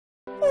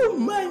Oh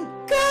my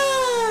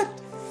god!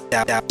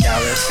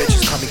 Dallas,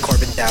 bitches call me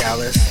Corbin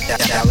Dallas.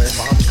 Dallas,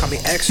 my homies call me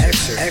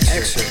Xer. My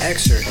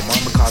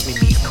mama calls me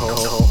Miho.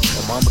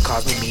 My mama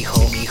calls me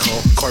Miho.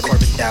 Corbin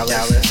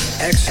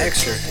Dallas.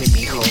 Xer, me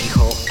Miho.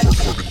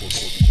 Corbin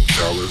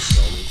Dallas,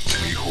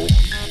 Miho,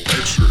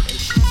 Xer.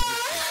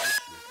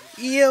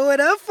 Yo, what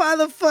up,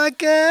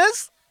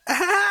 motherfuckers?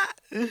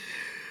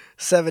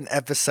 7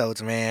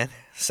 episodes, man.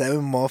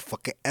 7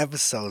 motherfucking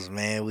episodes,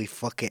 man. We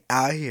fucking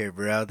out here,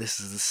 bro.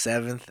 This is the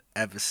 7th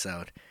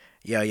episode.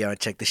 Yo,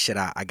 check this shit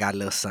out. I got a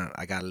little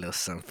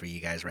something for you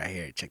guys right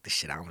here. Check this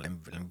shit out. Let me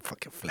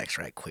fucking flex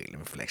right quick.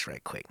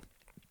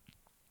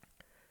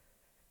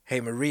 Hey,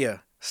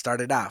 Maria,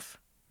 start it off.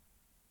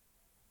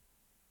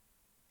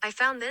 I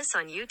found this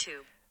on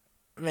YouTube.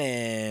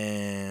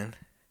 Man,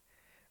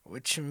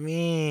 what you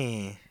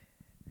mean?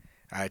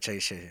 Alright, check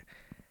this shit.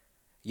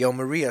 Yo,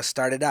 Maria,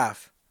 start it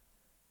off.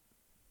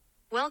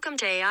 Welcome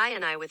to AI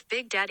and I with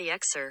Big Daddy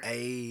Xer.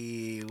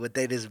 Hey, what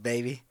date is it,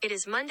 baby? It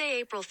is Monday,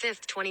 April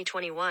 5th,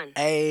 2021.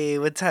 Hey,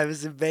 what time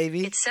is it,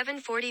 baby? It's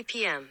 7:40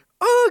 p.m.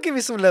 Oh, give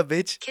me some love,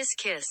 bitch. Kiss,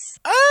 kiss.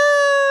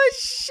 Oh,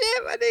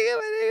 shit, my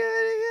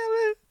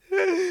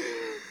nigga.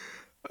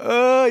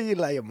 Oh, you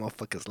like your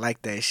motherfuckers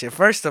like that shit.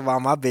 First of all,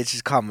 my bitch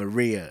is called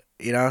Maria.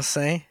 You know what I'm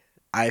saying?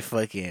 I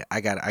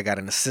got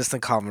an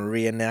assistant called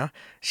Maria now.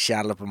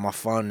 Shot up on my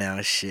phone now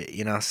and shit.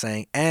 You know what I'm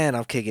saying? And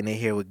I'm kicking it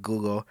here with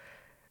Google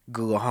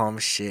Home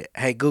shit.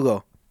 Hey,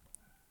 Google,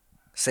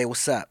 say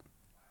what's up.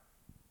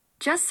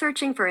 Just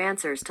searching for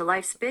answers to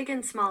life's big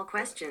and small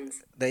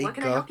questions. There you What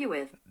can go. I help you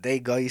with? There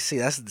you go. You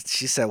see,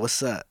 she said,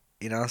 what's up?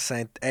 You know what I'm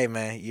saying? Hey,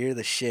 man, you're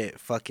the shit.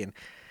 Fucking.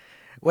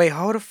 Wait,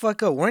 hold the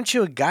fuck up. Weren't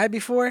you a guy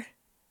before?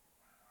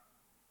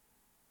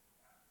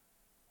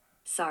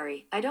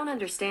 Sorry, I don't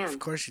understand. Of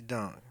course you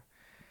don't.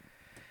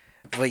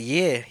 But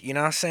yeah, you know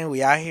what I'm saying?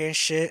 We out here and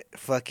shit.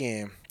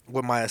 Fucking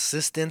with my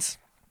assistants.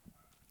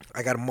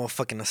 I got a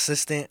motherfucking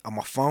assistant on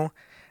my phone.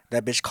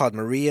 That bitch called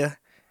Maria.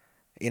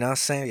 You know what I'm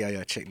saying?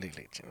 Yo, check. Let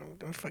me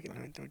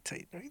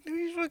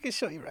fucking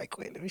show you right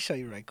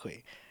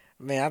quick.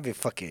 Man, I be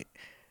fucking,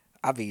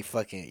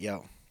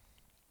 yo.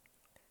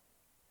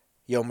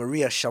 Yo,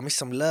 Maria, show me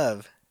some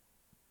love.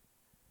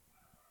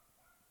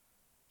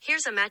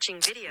 Here's a matching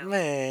video.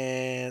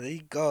 Man, there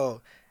you go.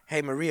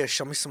 Hey, Maria,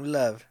 show me some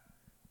love.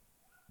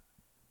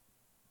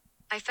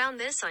 I found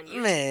this on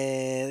YouTube.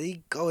 Man, there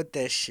you go with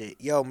that shit.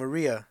 Yo,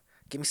 Maria,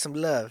 give me some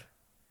love.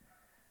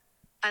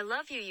 I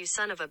love you, you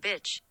son of a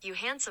bitch. You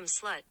handsome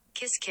slut.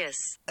 Kiss,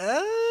 kiss.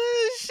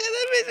 Oh, shit.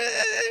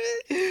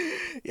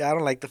 Yeah, I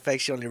don't like the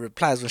fact she only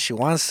replies when she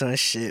wants some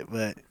shit,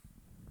 but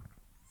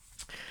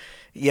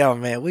yo,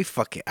 man, we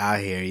fucking out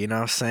here, you know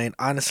what I'm saying?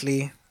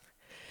 Honestly,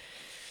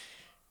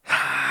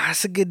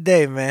 it's a good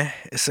day, man.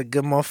 It's a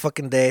good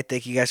motherfucking day.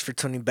 Thank you guys for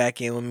tuning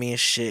back in with me and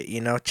shit, you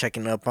know,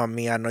 checking up on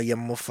me. I know you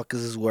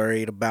motherfuckers is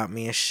worried about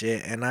me and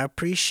shit, and I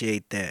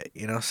appreciate that.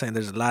 You know what I'm saying?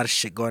 There's a lot of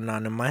shit going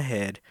on in my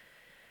head.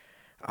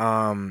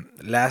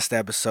 Last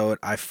episode,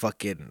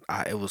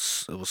 it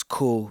was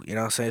cool. You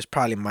know what I'm saying? It's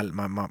probably my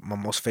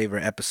most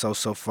favorite episode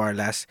so far.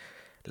 Last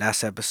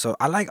episode.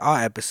 I like all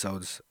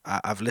episodes.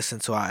 I've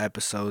listened to our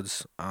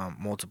episodes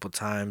multiple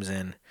times,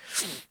 and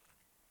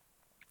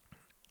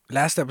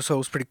last episode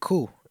was pretty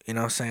cool. You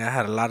know what I'm saying? I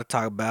had a lot to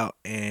talk about,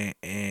 and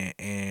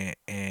I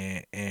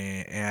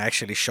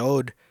actually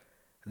showed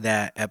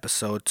that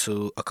episode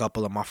to a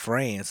couple of my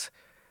friends.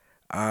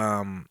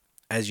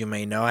 As you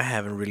may know, I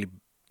haven't really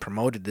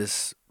promoted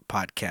this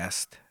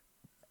podcast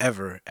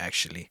ever,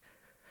 actually.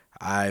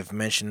 I've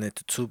mentioned it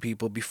to 2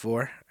 people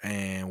before,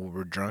 and we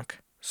were drunk,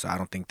 so I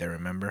don't think they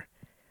remember.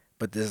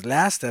 But this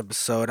last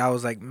episode, I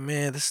was like,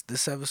 man,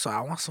 this episode,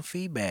 I want some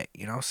feedback.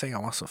 You know what I'm saying? I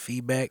want some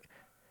feedback.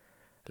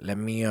 Let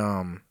me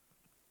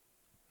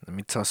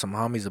tell some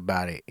homies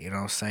about it. You know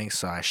what I'm saying?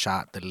 So I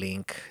shot the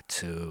link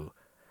to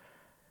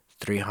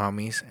 3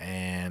 homies,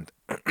 and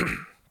they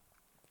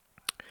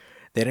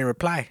didn't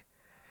reply.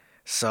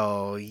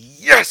 So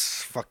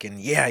yes, fucking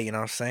yeah, you know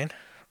what I'm saying?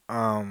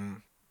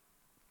 I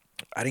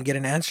didn't get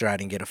an answer. I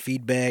didn't get a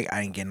feedback.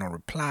 I didn't get no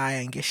reply. I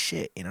didn't get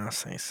shit. You know what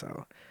I'm saying?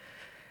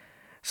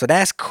 So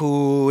that's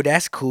cool.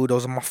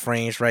 Those are my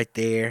friends right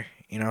there.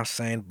 You know what I'm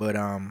saying? But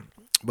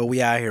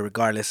we out here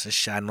regardless of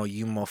shit. I know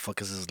you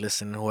motherfuckers is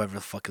listening. Whoever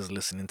the fuck is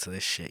listening to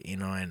this shit, you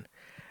know, and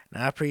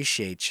I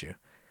appreciate you.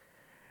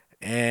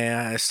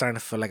 And it's starting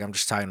to feel like I'm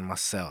just talking to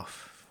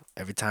myself.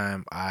 Every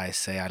time I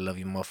say I love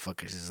you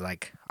motherfuckers, it's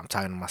like I'm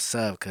talking to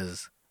myself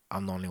because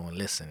I'm the only one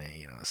listening,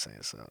 you know what I'm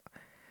saying? So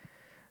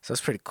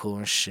it's pretty cool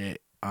and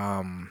shit.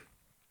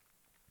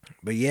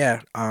 But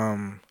yeah,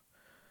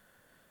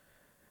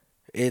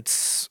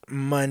 it's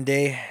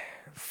Monday,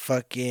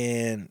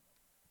 fucking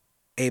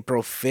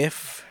April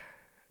 5th,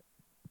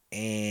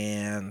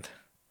 and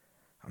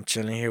I'm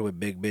chilling here with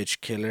Big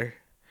Bitch Killer.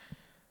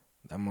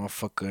 That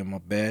motherfucker in my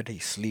bed.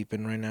 He's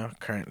sleeping right now,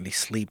 currently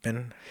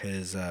sleeping.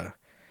 His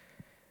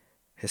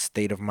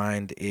state of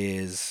mind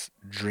is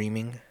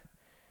dreaming.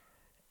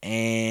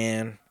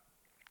 And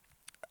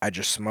I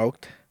just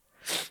smoked.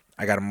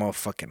 I got a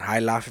motherfucking High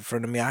Life in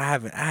front of me. I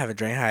haven't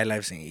drank High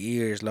Lifes in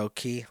years, low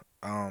key.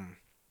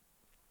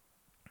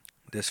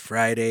 this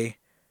Friday.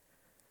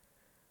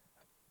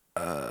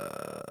 What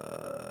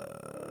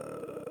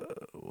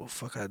the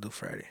fuck I do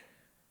Friday?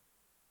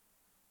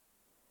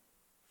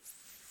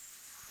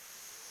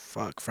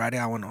 Fuck, Friday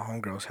I went to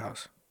homegirl's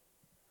house.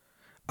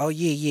 Oh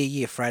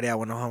yeah. Friday I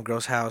went to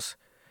homegirl's house.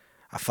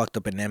 I fucked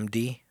up an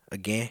MD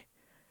again.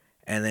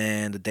 And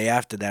then the day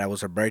after that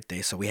was her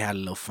birthday, so we had a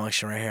little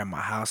function right here at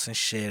my house and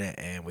shit,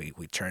 and we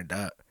turned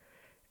up.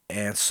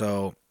 And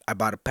so I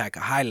bought a pack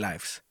of High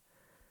Lifes.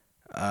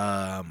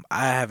 I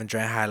haven't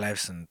drank High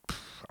Lifes in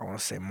I want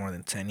to say more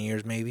than 10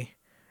 years maybe.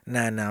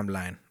 Nah, I'm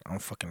lying. I'm a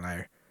fucking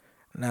liar.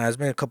 Nah, it's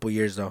been a couple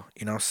years though.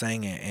 You know what I'm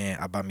saying? And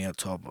I bought me up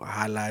 12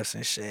 High Lifes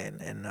and shit,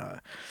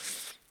 and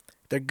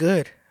they're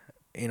good.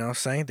 You know what I'm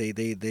saying? They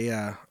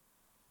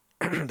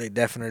they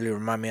definitely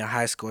remind me of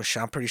high school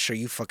shit. I'm pretty sure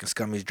you fucking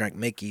scummies drank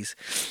Mickey's.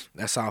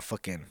 That's all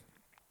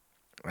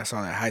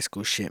that high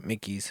school shit,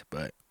 Mickey's,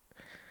 but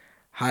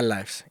High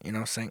Lifes, you know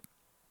what I'm saying?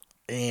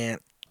 And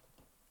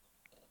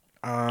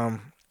I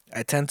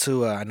tend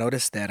to I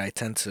noticed that I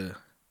tend to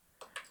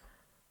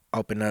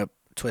open up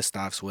twist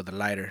offs with a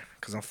lighter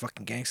because I'm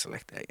fucking gangster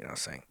like that, you know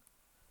what I'm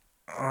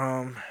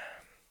saying?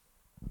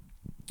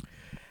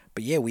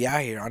 But yeah, we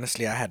out here.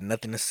 Honestly, I had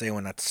nothing to say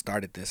when I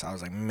started this. I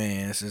was like,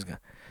 man, this is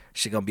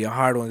gonna be a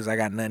hard one because I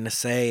got nothing to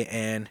say,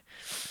 and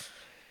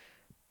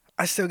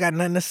I still got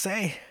nothing to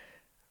say.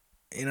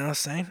 You know what I'm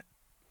saying?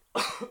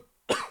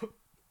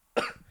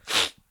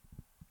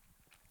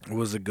 It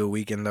was a good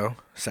weekend though.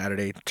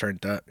 Saturday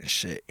turned up and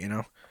shit, you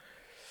know.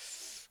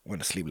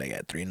 Went to sleep like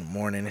at 3 in the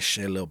morning and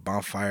shit. A little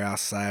bonfire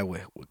outside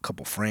with a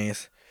couple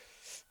friends.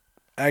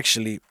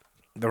 Actually,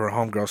 they were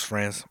homegirl's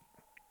friends.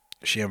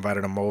 She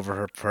invited them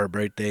over for her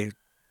birthday.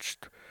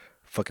 Just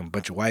fucking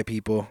bunch of white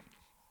people.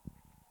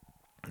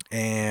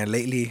 And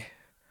lately,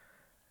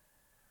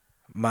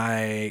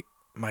 my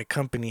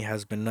company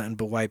has been nothing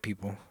but white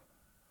people.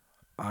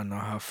 I don't know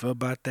how I feel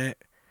about that.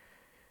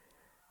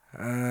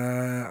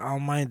 I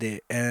don't mind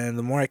it. And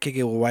the more I kick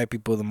it with white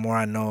people, the more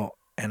I know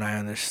and I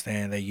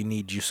understand that you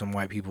need you some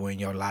white people in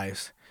your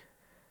lives.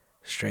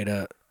 Straight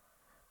up.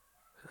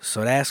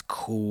 So that's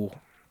cool.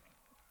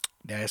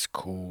 That's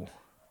cool.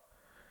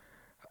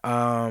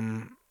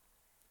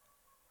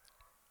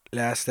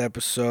 Last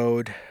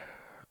episode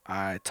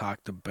I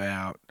talked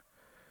about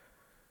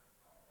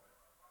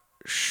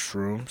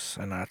shrooms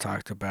and I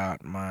talked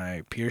about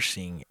my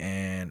piercing,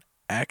 and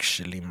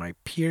actually my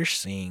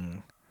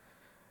piercing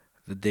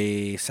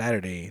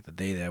Saturday, the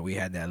day that we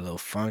had that little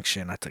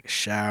function, I took a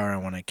shower,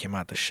 and when I came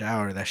out the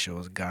shower, that shit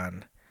was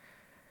gone.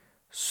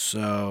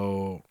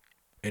 So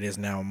it is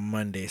now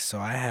Monday, so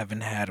I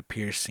haven't had a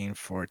piercing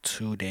for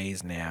 2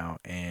 days now,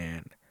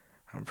 and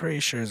I'm pretty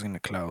sure it's gonna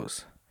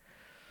close.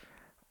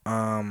 You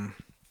know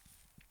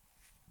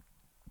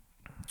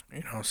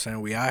what I'm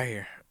saying? We out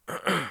here.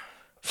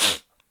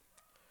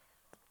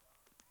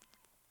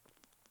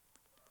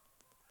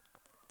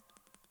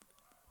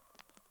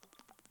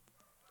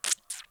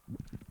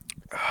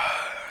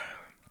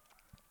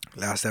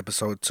 Last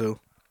episode too.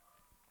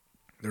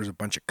 There was a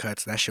bunch of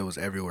cuts. That shit was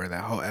everywhere.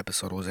 That whole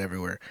episode was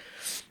everywhere.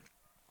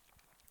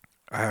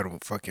 I had to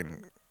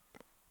fucking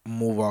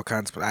move all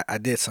kinds, but I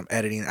did some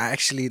editing.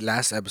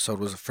 Last episode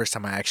was the first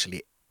time I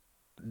actually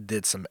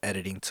did some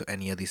editing to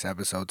any of these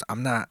episodes.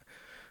 I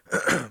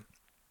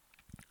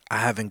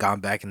haven't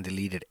gone back and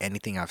deleted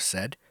anything I've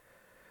said.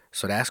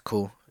 So that's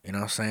cool. You know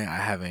what I'm saying? I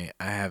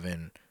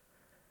haven't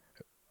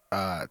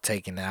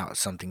taken out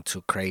something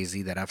too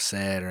crazy that I've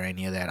said or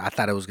any of that. I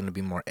thought it was gonna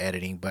be more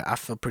editing, but I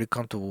feel pretty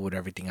comfortable with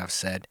everything I've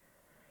said.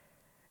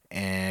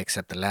 And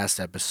except the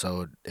last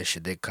episode, this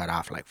shit did cut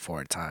off like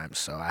 4 times,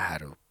 so I had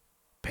to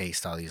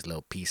paste all these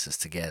little pieces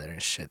together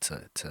and shit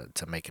to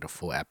make it a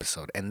full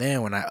episode. And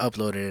then when I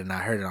uploaded it and I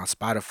heard it on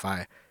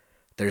Spotify,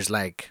 there's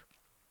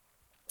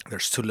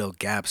 2 little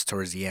gaps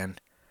towards the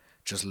end.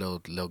 Just little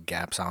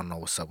gaps. I don't know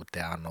what's up with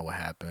that. I don't know what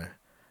happened.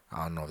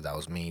 I don't know if that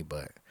was me,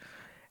 but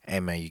hey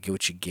man, you get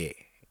what you get.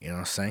 You know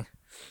what I'm saying?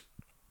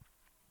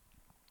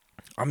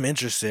 I'm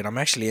interested. I'm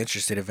actually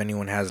interested if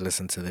anyone has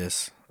listened to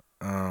this.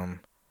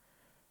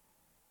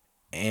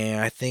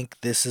 And I think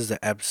this is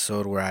the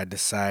episode where I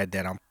decide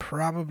that I'm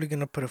probably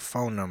going to put a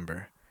phone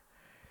number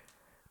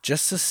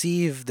just to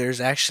see if there's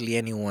actually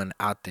anyone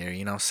out there,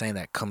 you know what I'm saying,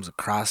 that comes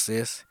across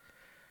this.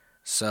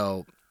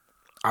 So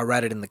I'll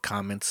write it in the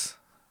comments.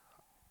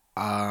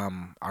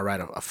 I'll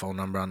write a phone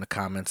number on the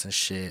comments and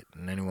shit,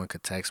 and anyone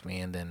could text me,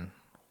 and then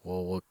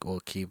we'll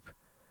keep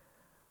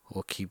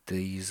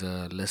these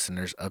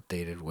listeners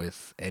updated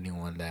with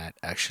anyone that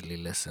actually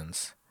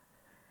listens.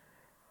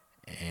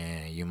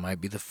 And you might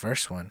be the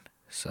first one.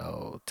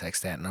 So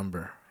text that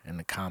number in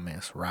the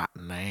comments right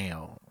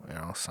now. You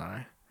know what I'm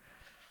saying?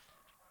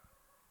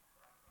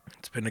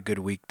 It's been a good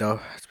week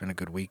though. It's been a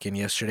good weekend.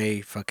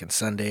 Yesterday, fucking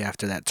Sunday,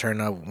 after that turn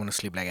up, went to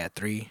sleep like at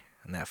 3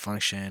 and that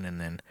function, and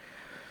then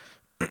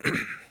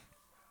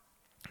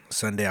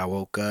Sunday I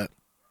woke up.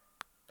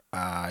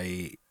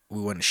 We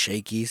went to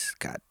Shakey's.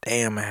 God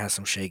damn, I had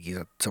some Shakey's.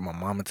 I took my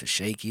mama to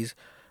Shakey's.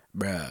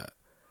 Bruh,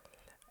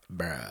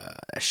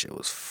 that shit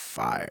was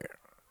fire.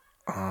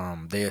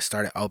 They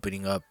started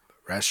opening up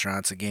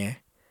restaurants again.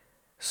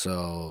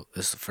 So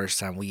this is the first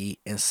time we eat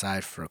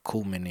inside for a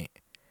cool minute.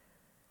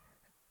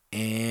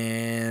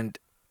 And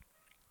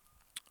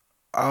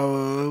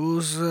it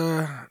was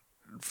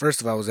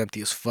first of all, it was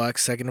empty as fuck.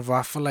 Second of all,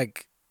 I feel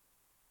like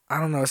I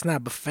don't know, it's not a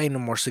buffet no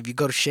more. So if you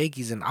go to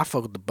Shakey's, and I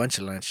fuck with a bunch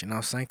of lunch, you know what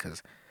I'm saying?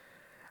 Cause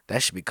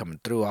that should be coming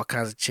through. All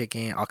kinds of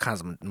chicken, all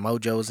kinds of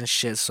mojos and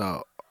shit.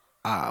 So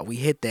we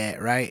hit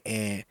that, right?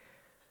 And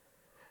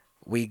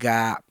we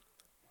got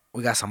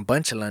some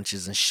bunch of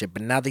lunches and shit.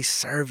 But now they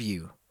serve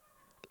you.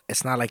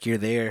 It's not like you're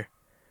there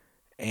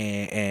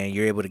and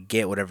you're able to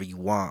get whatever you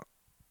want.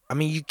 I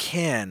mean, you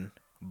can,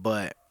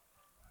 but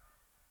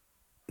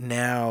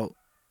now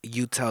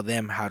you tell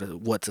them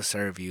what to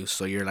serve you.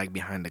 So you're like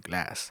behind the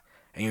glass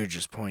and you're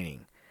just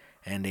pointing.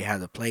 And they have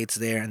the plates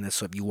there, and then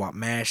so if you want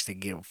mash, they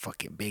give a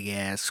fucking big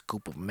ass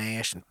scoop of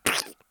mash, and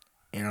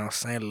you know what I'm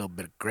saying, a little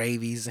bit of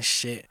gravies and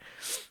shit.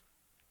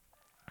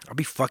 I'll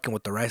be fucking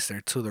with the rice there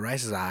too. The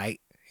rice is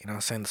alright, you know what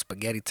I'm saying. The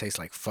spaghetti tastes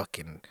like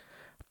fucking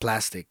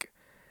plastic,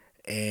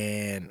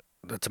 and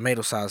the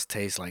tomato sauce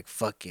tastes like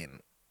fucking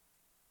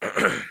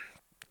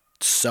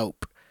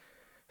soap,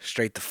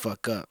 straight the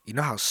fuck up. You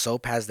know how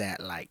soap has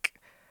that like,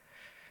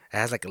 it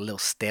has like a little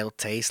stale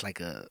taste, like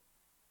a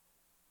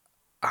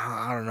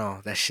I don't know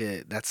that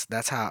shit.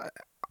 That's how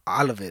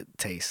all of it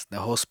tastes. The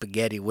whole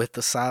spaghetti with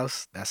the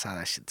sauce. That's how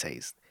that shit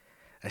tastes.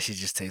 That shit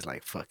just tastes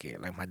like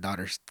fucking like my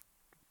daughter's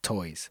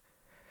toys.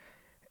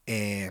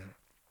 And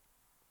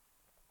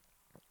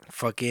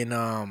fucking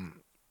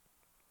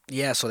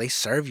yeah. So they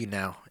serve you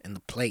now in the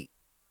plate,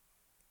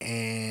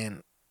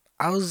 and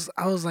I was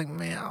like,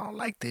 man, I don't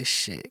like this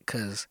shit,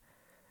 cause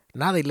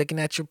now they looking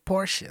at your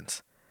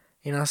portions.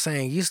 You know what I'm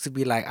saying? It used to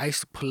be like I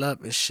used to pull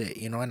up and shit,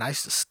 you know, and I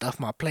used to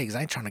stuff my plate 'cause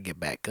I ain't trying to get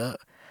back up.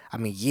 I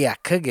mean, yeah, I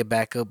could get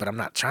back up, but I'm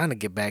not trying to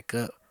get back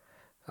up.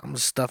 I'm gonna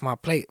stuff my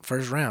plate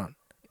first round.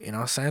 You know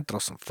what I'm saying? Throw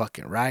some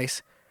fucking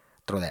rice,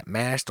 throw that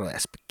mash, throw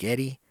that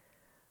spaghetti,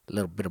 a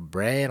little bit of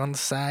bread on the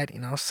side, you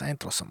know what I'm saying?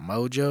 Throw some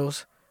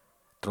mojos,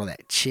 throw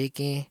that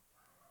chicken,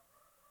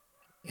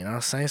 you know what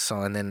I'm saying? So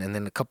and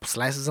then a couple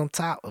slices on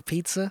top of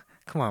pizza.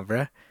 Come on,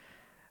 bruh.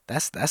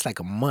 That's like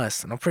a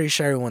must. And I'm pretty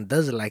sure everyone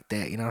does it like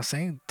that, you know what I'm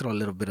saying? Throw a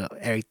little bit of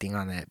everything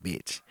on that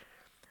bitch.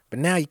 But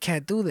now you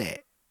can't do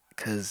that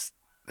because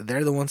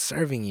they're the ones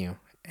serving you.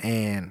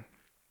 And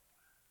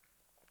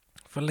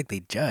I feel like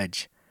they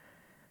judge.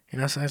 You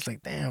know what I'm saying? It's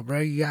like, damn, bro,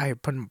 you out here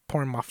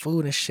pouring my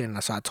food and shit.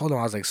 And so I told him,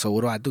 I was like, so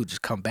what do I do?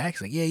 Just come back?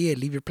 He's like, yeah,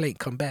 leave your plate,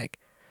 come back.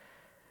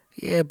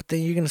 Yeah, but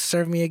then you're going to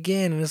serve me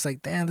again. And it's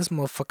like, damn, this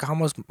motherfucker,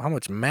 how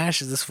much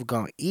mash is this fool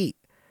going to eat?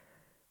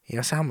 You know what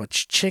I'm saying? How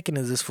much chicken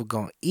is this fool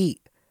going to eat?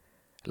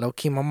 Low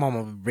key, my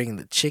mama be bringing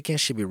the chicken.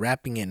 She be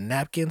wrapping it in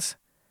napkins.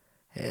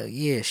 Hell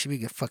yeah, she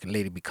be a fucking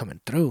lady be coming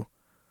through.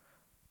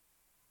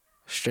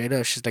 Straight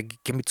up, she's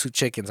like, give me 2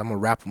 chickens. I'm gonna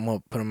wrap them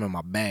up, put them in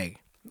my bag.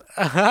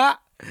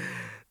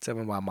 Tell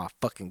me why my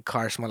fucking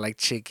car smell like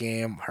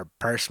chicken. Her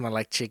purse smell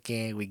like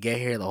chicken. We get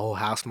here, the whole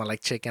house smell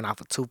like chicken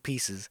off of 2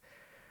 pieces.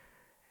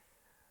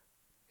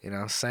 You know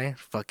what I'm saying?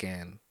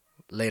 Fucking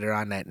later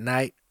on that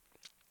night,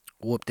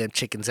 whoop them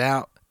chickens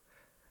out.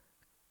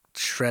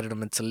 Shredded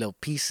them into little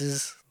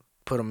pieces.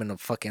 Put them in a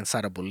fucking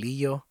inside a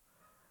bolillo.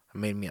 I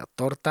made me a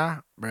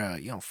torta. Bro,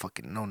 you don't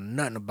fucking know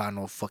nothing about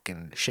no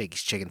fucking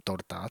Shakey's chicken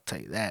torta. I'll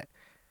tell you that.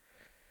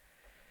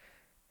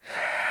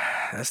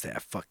 That's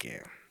that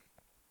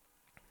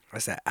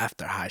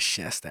after high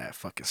shit. That's that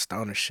fucking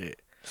stoner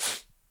shit.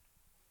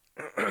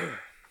 But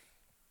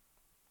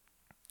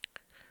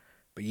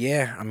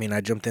yeah, I mean,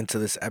 I jumped into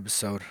this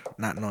episode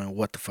not knowing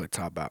what the fuck to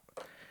talk about.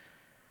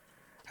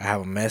 I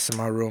have a mess in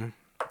my room.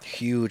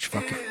 Huge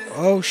fucking...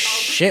 Oh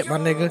shit, my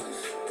nigga.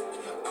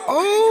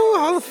 Oh,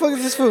 how the fuck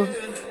is this food?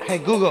 Hey,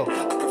 Google.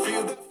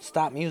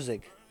 Stop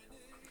music.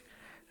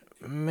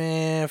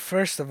 Man,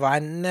 first of all, I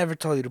never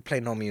told you to play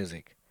no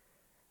music.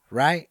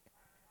 Right?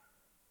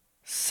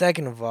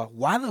 Second of all,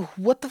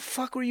 what the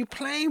fuck were you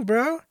playing,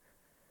 bro?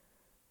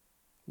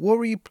 What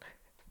were you...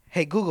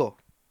 Hey, Google.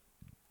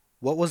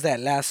 What was that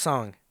last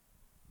song?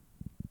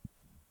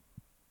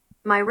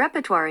 My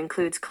repertoire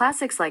includes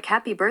classics like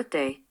Happy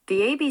Birthday,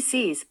 The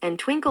ABCs, and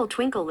Twinkle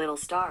Twinkle Little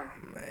Star.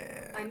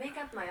 Man. I make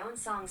up my own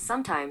songs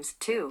sometimes,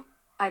 too.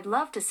 I'd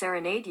love to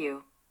serenade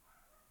you.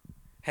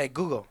 Hey,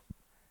 Google.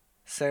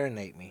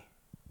 Serenade me.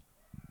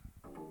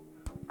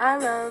 I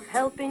love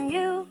helping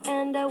you,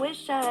 and I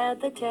wish I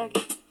had the tech.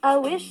 I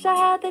wish I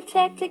had the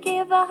tech to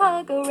give a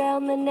hug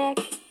around the neck.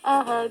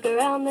 A hug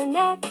around the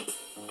neck.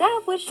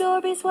 That would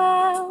sure be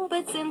swell,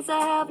 but since I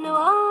have no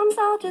arms,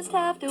 I'll just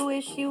have to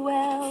wish you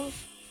well.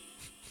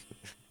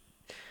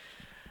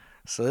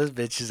 So this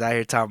bitch is out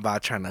here talking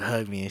about trying to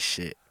hug me and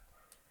shit.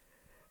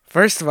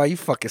 First of all, you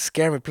fucking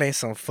scared me playing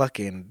some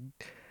fucking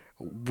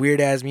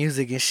weird ass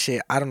music and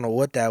shit. I don't know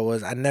what that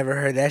was. I never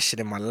heard that shit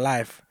in my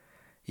life.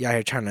 You out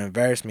here trying to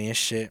embarrass me and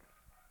shit.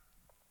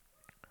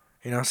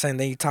 You know what I'm saying?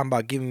 Then you talking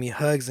about giving me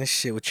hugs and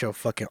shit with your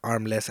fucking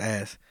armless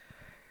ass.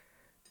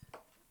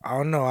 I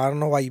don't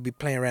know why you be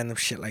playing random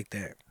shit like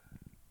that.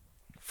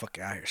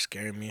 Fucking out here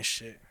scaring me and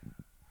shit.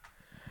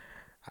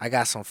 I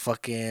got some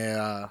fucking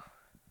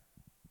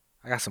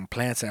I got some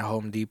plants at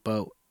Home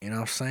Depot. You know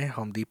what I'm saying?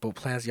 Home Depot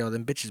plants, yo,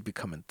 them bitches be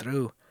coming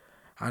through.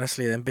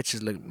 Honestly, them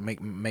bitches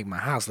make my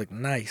house look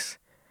nice.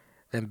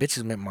 Them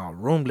bitches make my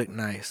room look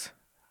nice.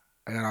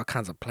 I got all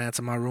kinds of plants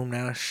in my room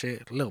now and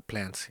shit. Little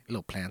plants,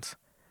 little plants.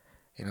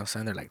 You know what I'm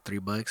saying? They're like $3,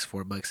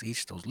 $4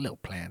 each. Those little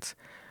plants.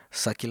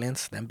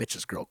 Succulents, them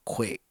bitches grow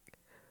quick.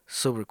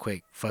 Super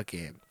quick.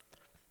 Fucking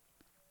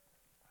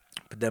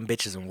put them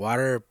bitches in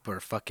water for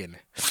fucking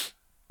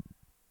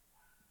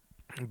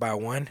by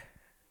one.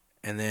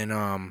 And then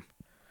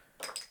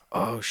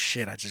oh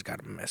shit, I just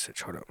got a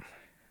message. Hold up.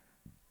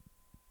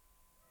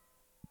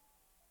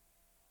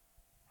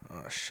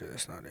 Oh shit,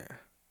 that's not it.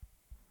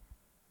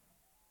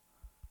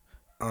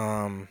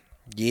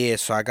 Yeah,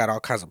 so I got all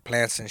kinds of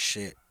plants and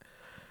shit.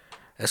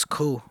 That's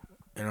cool.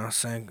 You know what I'm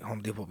saying?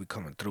 Home Depot be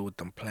coming through with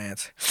them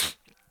plants.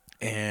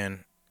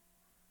 And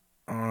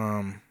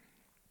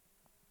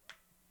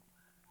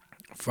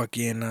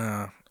fucking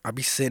I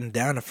be sitting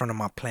down in front of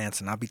my plants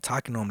and I be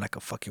talking to them like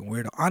a fucking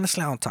weirdo.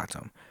 Honestly, I don't talk to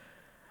them.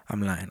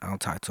 I'm lying. I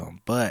don't talk to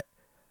them, but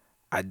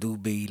I do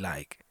be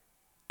like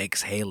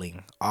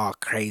exhaling all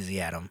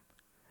crazy at them.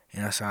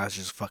 You know, so I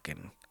just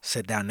fucking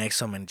sit down next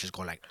to them and just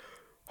go like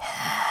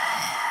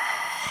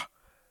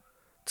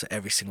to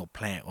every single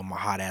plant with my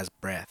hot ass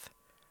breath.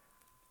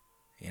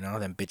 You know,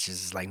 them bitches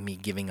is like me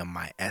giving them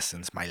my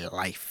essence, my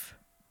life.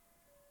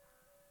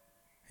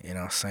 You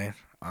know what I'm saying?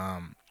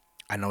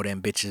 I know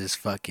them bitches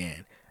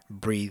fucking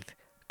breathe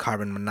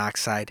carbon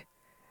monoxide,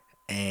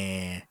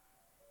 and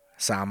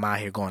so I'm out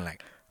here going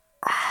like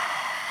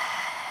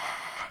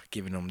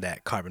giving them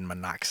that carbon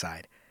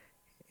monoxide.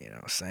 You know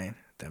what I'm saying?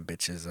 Them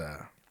bitches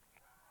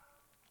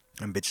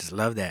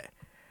love that.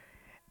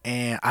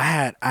 And I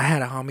had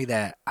a homie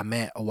that I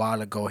met a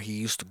while ago. He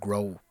used to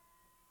grow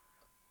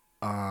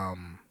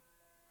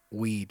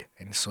weed,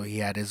 and so he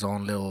had his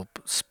own little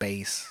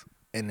space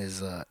in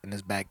his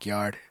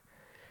backyard.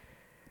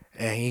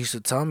 And he used to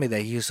tell me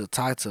that he used to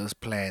talk to his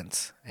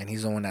plants, and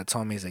he's the one that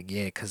told me, he's like,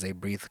 yeah, because they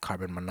breathe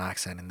carbon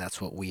monoxide, and that's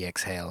what we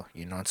exhale,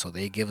 you know. And so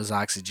they give us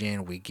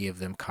oxygen, we give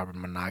them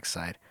carbon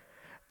monoxide.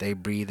 They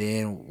breathe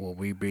in what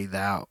we breathe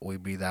out. We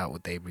breathe out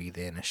what they breathe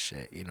in and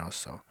shit, you know.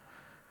 So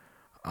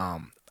I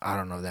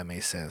don't know if that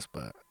makes sense,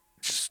 but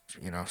just,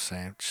 you know what I'm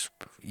saying, just,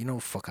 you know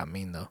what the fuck I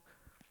mean though.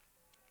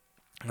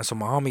 And so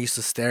my homie used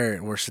to stare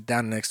or sit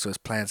down next to his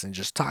plants and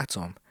just talk to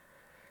him.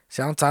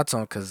 See, I don't talk to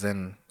him because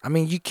then, I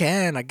mean, you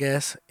can, I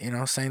guess, you know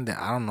what I'm saying, that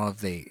I don't know if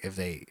they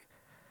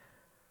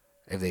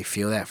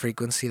feel that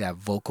frequency, that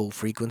vocal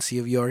frequency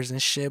of yours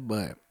and shit,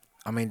 but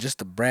I mean, just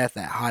the breath,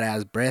 that hot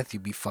ass breath you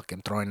be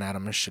fucking throwing at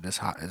them and shit is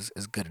hot,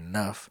 is good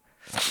enough.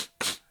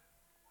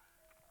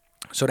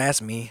 So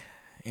that's me,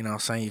 you know what I'm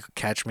saying. You could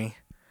catch me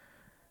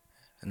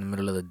in the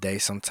middle of the day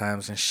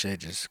sometimes and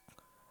shit, just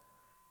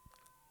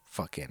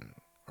fucking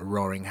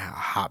roaring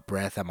hot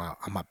breath at my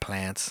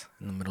plants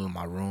in the middle of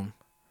my room.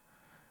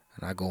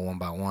 And I go one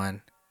by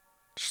one,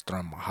 just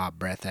throwing my hot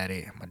breath at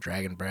it, my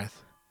dragon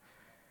breath.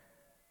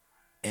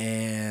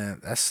 And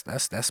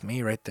that's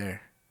me right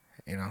there.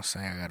 You know what I'm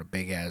saying? I got a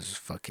big ass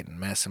fucking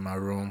mess in my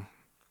room,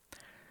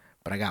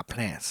 but I got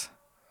plants,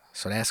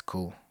 so that's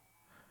cool.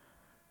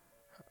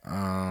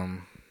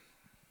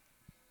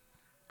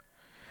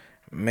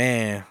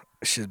 Man,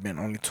 shit's been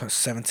only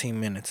 17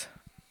 minutes.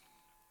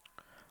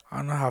 I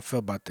don't know how I feel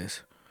about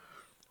this.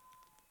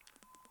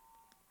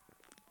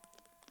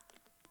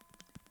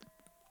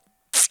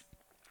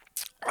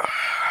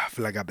 I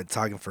feel like I've been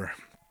talking for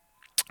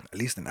at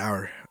least an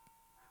hour.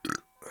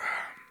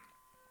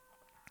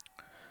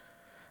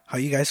 How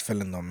you guys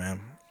feeling though,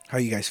 man? How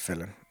you guys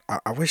feeling?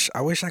 I wish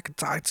I could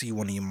talk to you,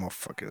 one of you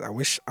motherfuckers.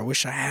 I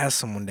wish I had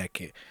someone that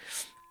could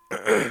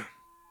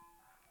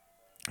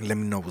let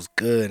me know what's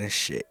good and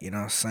shit. You know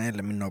what I'm saying?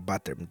 Let me know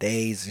about them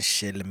days and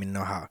shit. Let me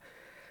know how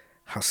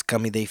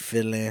scummy they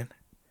feeling.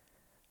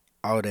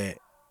 All that.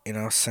 You know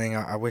what I'm saying?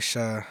 I wish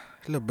a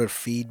little bit of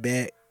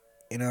feedback.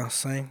 You know what I'm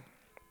saying?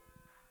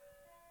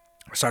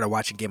 I started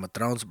watching Game of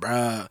Thrones,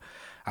 bruh.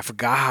 I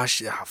forgot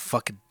how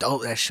fucking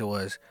dope that shit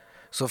was.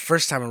 So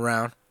first time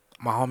around,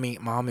 my homie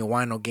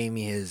Wino gave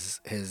me his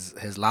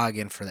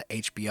login for the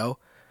HBO,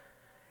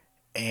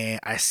 and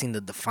I seen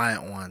the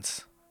Defiant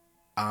ones.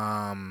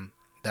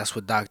 That's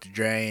with Dr.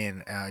 Dre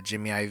and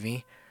Jimmy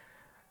Iovine.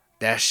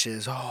 That shit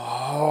is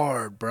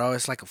hard, bro.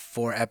 It's like a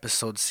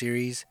 4-episode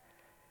series,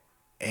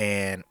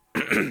 and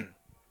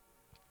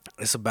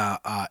it's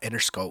about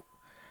Interscope.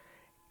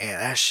 And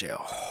that shit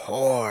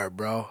hard,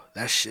 bro.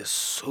 That shit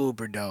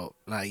super dope.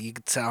 Like, you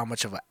can tell how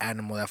much of an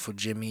animal that fool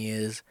Jimmy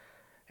is,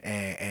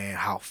 and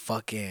how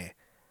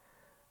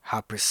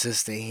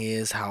persistent he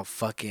is, how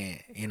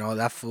fucking, you know,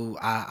 that fool,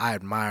 I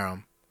admire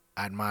him.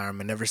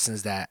 And ever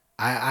since that,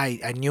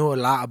 I knew a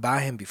lot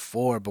about him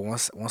before, but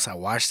once I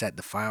watched that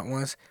Defiant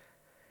ones,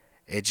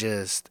 it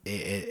just,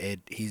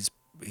 he's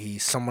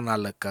someone I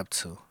look up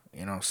to.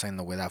 You know what I'm saying?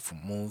 The way that fool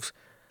moves.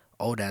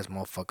 Old ass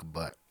motherfucker,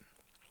 but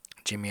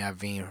Jimmy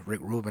Iovine,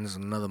 Rick Rubin is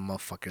another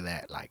motherfucker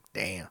that, like,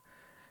 damn.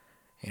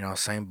 You know what I'm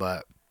saying?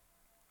 But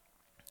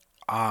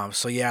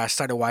so yeah,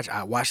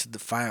 I watched the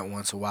Defiant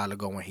ones a while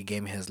ago when he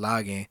gave me his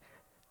login,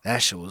 That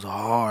shit was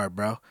hard,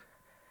 bro.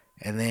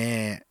 And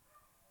then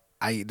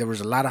there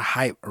was a lot of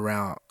hype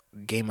around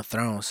Game of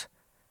Thrones,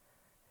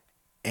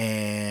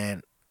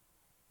 and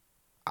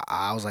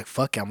I was like,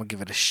 fuck it, I'm gonna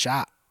give it a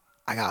shot.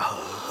 I got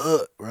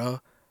hooked, bro.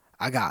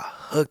 I got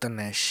hooked on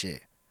that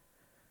shit.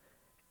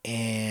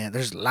 And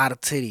there's a lot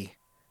of titty,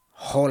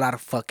 whole lot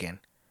of fucking,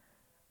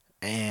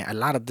 and a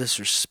lot of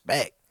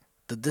disrespect.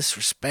 The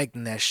disrespect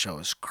in that show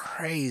is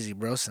crazy,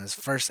 bro. Since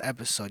first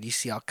episode, you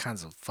see all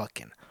kinds of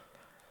fucking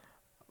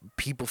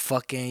people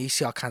fucking. You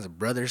see all kinds of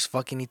brothers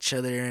fucking each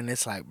other, and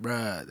it's like,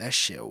 bruh, that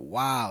shit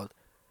wild.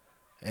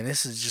 And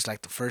this is just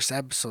like the first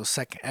episode,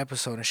 second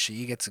episode and shit.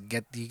 You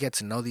get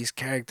to know these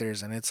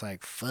characters, and it's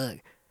like, fuck.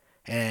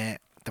 And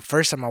the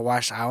first time I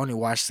only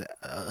watched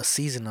a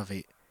season of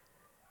it,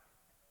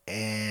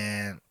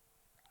 and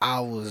I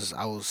was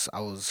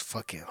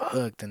fucking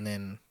hooked. And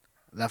then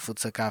that fool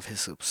took off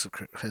his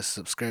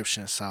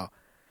subscription, so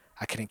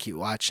I couldn't keep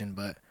watching.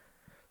 But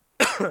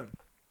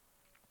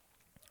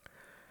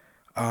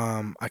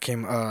I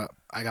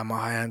got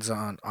my hands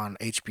on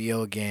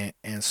HBO again,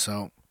 and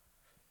so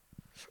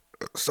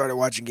started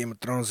watching Game of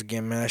Thrones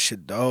again. Man, that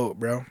shit dope,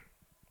 bro.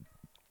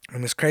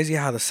 And it's crazy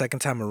how the second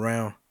time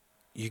around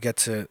you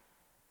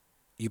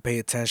pay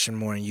attention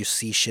more and you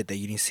see shit that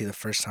you didn't see the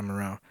first time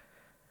around.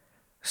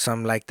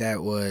 Something like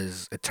that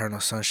was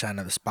Eternal Sunshine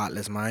of the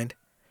Spotless Mind.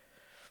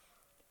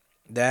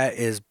 That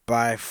is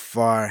by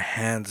far,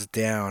 hands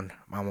down,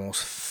 my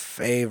most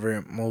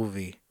favorite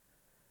movie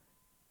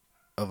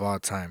of all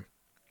time.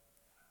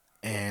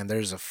 And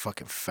there's a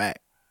fucking fact.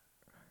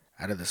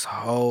 Out of this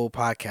whole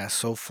podcast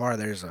so far,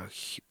 that's a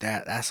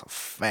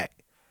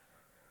fact.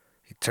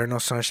 Eternal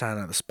Sunshine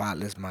of the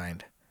Spotless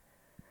Mind.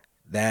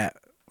 That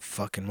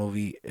fucking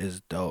movie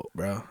is dope,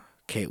 bro.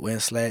 Kate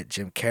Winslet,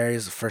 Jim Carrey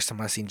is the first time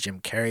I seen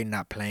Jim Carrey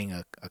not playing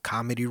a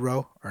comedy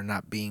role or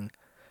not being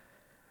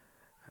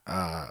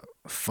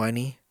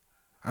funny.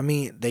 I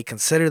mean, they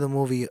consider the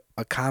movie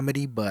a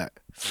comedy, but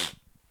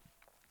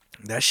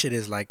that shit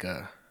is like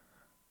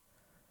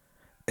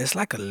it's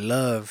like a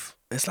love.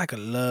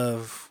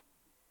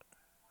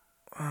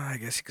 I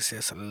guess you could say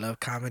it's a love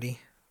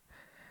comedy.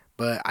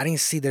 But I didn't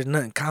see there's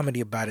nothing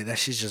comedy about it. That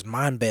shit's just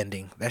mind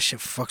bending. That shit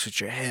fucks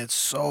with your head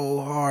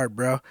so hard,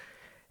 bro.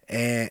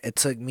 And it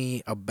took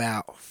me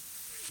about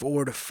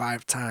 4 to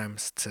 5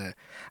 times to.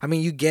 I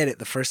mean, you get it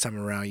the first time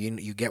around.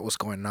 You get what's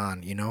going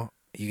on. You know,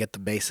 you get the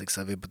basics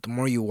of it. But the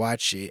more you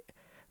watch it,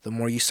 the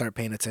more you start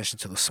paying attention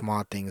to the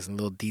small things and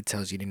little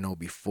details you didn't know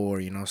before.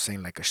 You know what I'm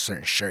saying? Like a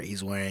certain shirt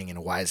he's wearing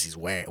and why he's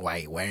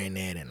wearing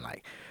it, and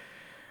like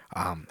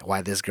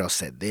why this girl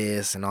said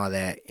this and all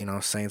that, you know what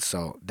I'm saying?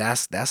 So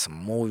that's a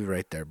movie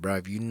right there, bro.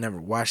 If you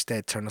never watched that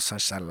Eternal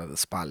Sunshine of the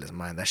Spotless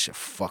Mind, that shit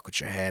fuck with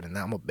your head, and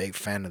I'm a big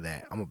fan of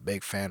that. I'm a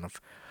big fan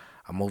of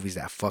movies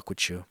that fuck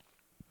with you.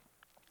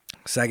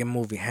 Second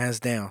movie,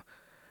 hands down,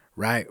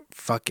 right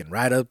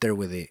up there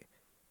with it,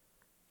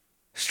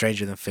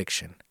 Stranger Than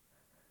Fiction.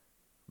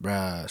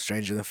 Bruh,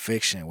 Stranger Than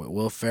Fiction with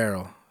Will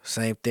Ferrell.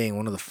 Same thing,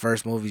 one of the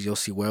first movies you'll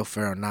see Will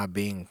Ferrell not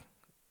being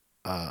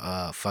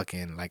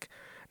fucking like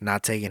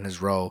not taking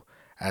his role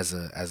as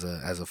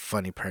a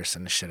funny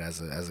person and shit, as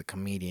a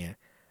comedian.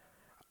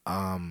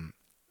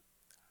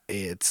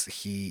 It's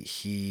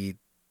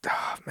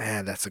oh,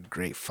 man, that's a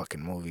great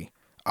fucking movie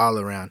all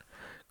around.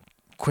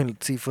 Queen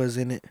Latifah's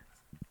in it.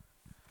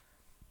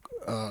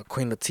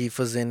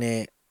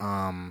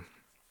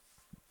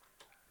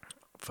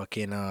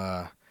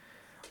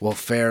 Will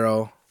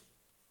Ferrell,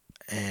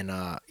 and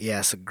yeah,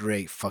 it's a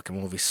great fucking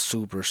movie.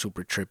 Super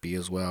super trippy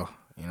as well.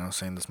 You know what I'm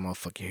saying? This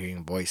motherfucker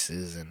hearing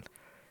voices, and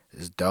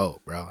it's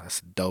dope, bro. That's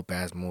a dope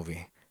ass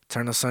movie.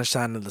 Eternal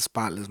Sunshine of the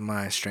Spotless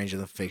Mind, Stranger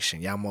Than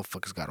Fiction. Y'all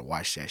motherfuckers gotta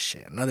watch that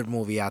shit. Another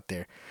movie out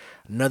there.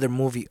 Another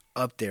movie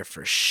up there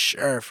for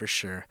sure.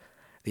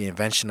 The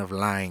Invention of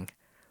Lying.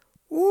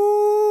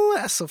 Ooh,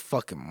 that's a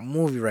fucking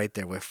movie right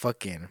there with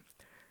fucking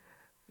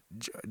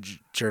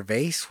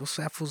Gervais. What's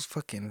that fool's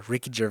fucking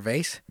Ricky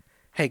Gervais?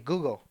 Hey,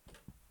 Google.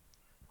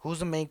 Who's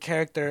the main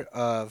character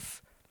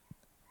of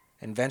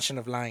Invention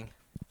of Lying?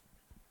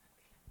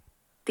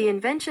 The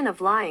Invention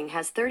of Lying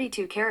has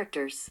 32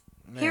 characters.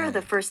 Here are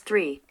the first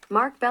 3.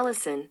 Mark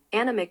Bellison,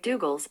 Anna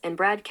McDougall, and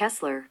Brad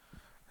Kessler.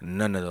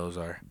 None of those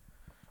are.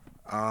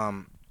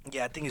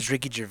 Yeah, I think it's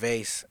Ricky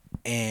Gervais,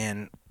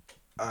 and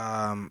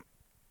the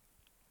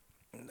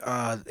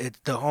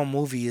whole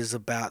movie is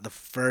about the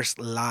first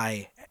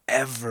lie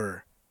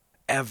ever,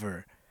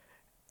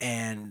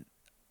 and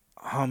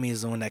homie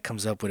is the one that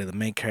comes up with it. The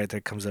main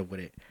character comes up with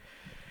it.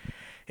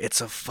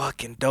 It's a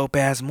fucking dope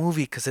ass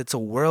movie because it's a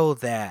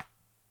world that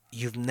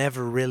you've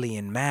never really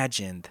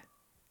imagined.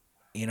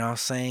 You know what I'm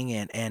saying?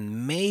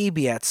 And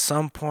maybe at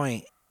some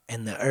point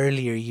in the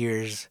earlier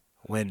years,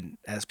 when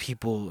as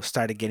people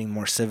started getting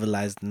more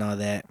civilized and all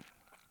that,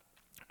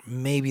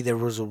 maybe there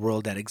was a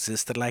world that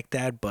existed like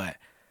that. But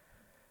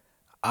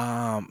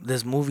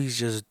this movie's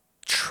just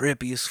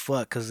trippy as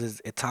fuck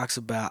because it talks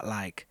about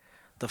like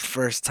the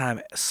first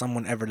time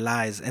someone ever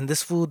lies, and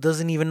this fool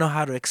doesn't even know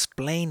how to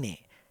explain it.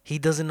 He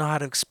doesn't know how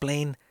to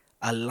explain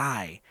a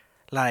lie.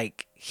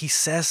 Like, he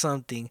says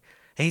something,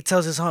 And he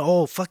tells his son,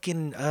 oh,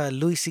 fucking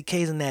Louis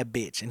C.K.'s in that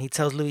bitch. And he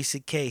tells Louis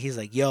C.K., he's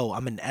like, yo,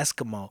 I'm an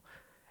Eskimo.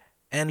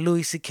 And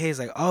Louis C.K. is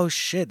like, oh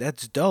shit,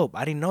 that's dope.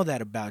 I didn't know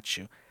that about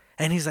you.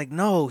 And he's like,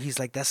 no, he's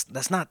like,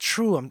 that's not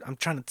true. I'm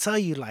trying to tell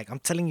you, like, I'm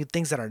telling you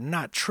things that are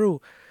not true.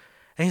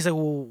 And he's like,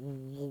 well,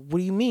 what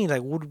do you mean?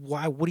 Like,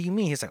 what do you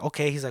mean? He's like,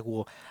 okay. He's like,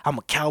 well, I'm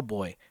a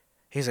cowboy.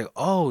 He's like,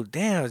 oh,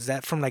 damn, is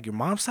that from like your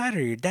mom's side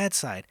or your dad's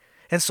side?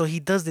 And so he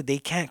does that. They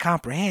can't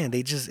comprehend.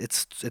 They just,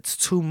 it's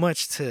too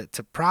much to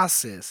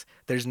process.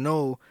 There's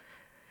no,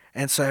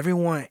 and so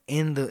everyone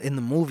in the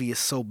movie is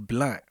so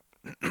blunt.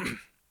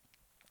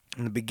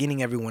 In the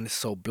beginning, everyone is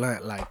so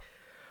blunt. Like,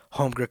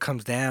 homegirl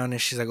comes down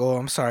and she's like, oh,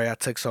 I'm sorry I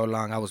took so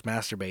long. I was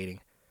masturbating.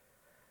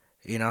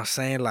 You know what I'm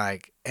saying?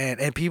 Like,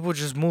 and people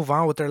just move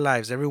on with their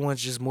lives.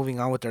 Everyone's just moving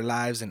on with their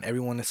lives, and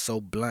everyone is so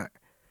blunt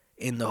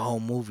in the whole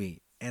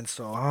movie. And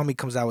so homie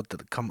comes out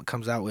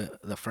with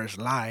the first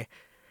lie,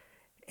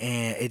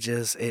 and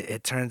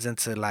it turns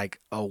into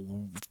like a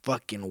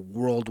fucking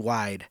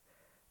worldwide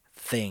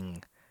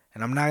thing.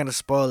 And I'm not gonna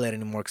spoil it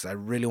anymore because I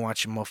really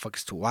want you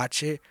motherfuckers to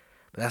watch it.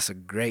 But that's a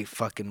great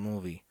fucking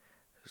movie.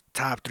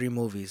 Top 3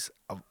 movies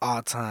of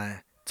all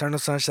time: Eternal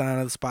Sunshine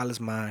of the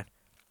Spotless Mind,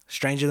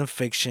 Stranger Than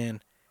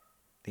Fiction,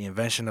 The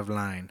Invention of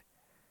Lying.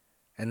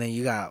 And then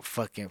you got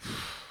fucking,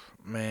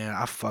 man,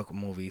 I fuck with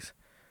movies.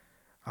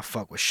 I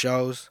fuck with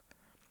shows.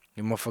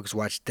 You motherfuckers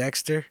watch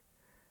Dexter.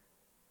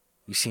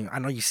 I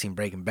know you seen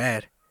Breaking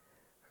Bad.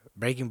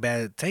 Breaking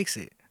Bad takes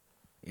it.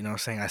 You know what I'm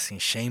saying? I seen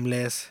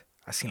Shameless.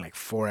 I seen like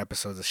 4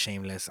 episodes of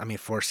Shameless.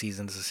 4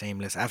 seasons of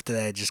Shameless. After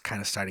that, it just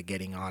kind of started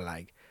getting all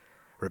like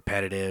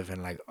repetitive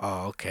and like,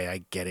 oh, okay,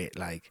 I get it.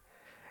 Like,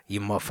 you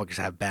motherfuckers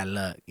have bad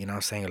luck. You know what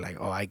I'm saying? Like,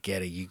 oh, I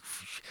get it. You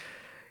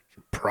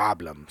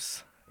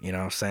problems. You know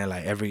what I'm saying?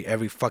 Like,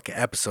 every fucking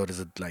episode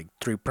is like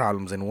 3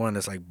 problems in one.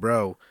 It's like,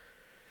 bro,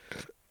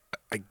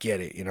 I get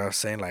it. You know what I'm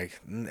saying? Like,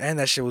 and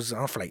that shit was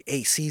on for like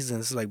 8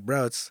 seasons. It's like,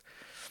 bro, it's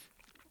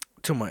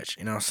too much.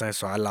 You know what I'm saying?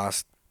 So I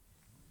lost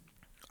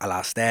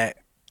that.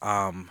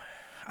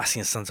 I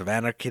seen Sons of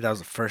Anarchy. That was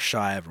the first show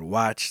I ever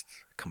watched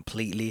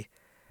completely.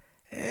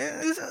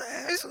 It was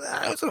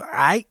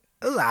alright.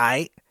 It was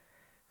alright.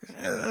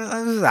 It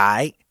was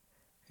alright.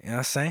 You know what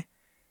I'm saying?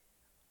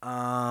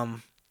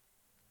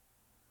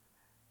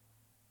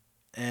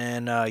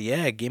 And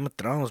yeah, Game of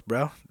Thrones,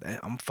 bro.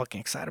 I'm fucking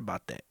excited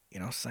about that. You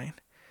know what I'm saying?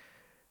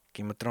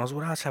 Game of Thrones.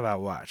 What else have I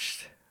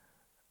watched?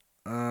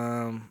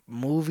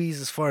 Movies.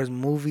 As far as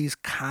movies,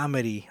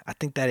 comedy. I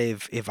think that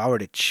if I were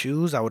to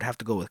choose, I would have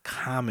to go with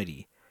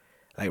comedy.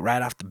 Like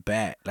right off the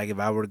bat. Like if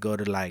I were to go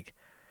to like,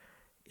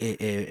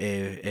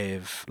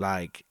 if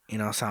like, you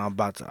know, so I'm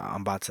about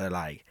to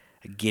like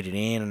get it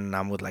in, and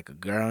I'm with like a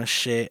girl and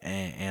shit,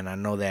 and I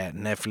know that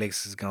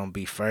Netflix is gonna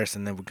be first,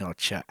 and then we're gonna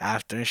chill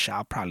after and shit.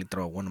 I'll probably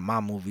throw one of my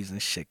movies and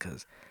shit,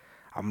 cause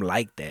I'm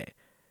like that.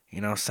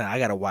 You know what I'm saying? I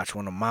gotta watch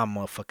one of my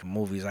motherfucking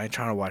movies. I ain't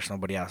trying to watch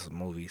nobody else's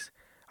movies.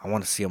 I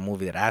want to see a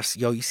movie that I've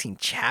seen. Yo, you seen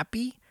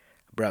Chappie?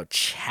 Bro,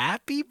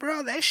 Chappie,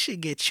 bro? That shit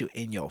gets you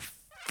in your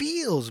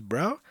feels,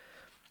 bro.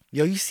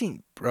 Yo, if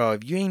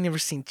you ain't never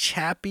seen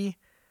Chappie,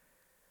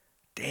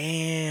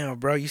 damn,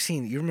 bro, you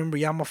remember,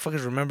 y'all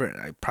motherfuckers remember,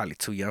 I'm probably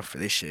too young for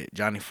this shit,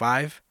 Johnny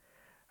Five?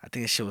 I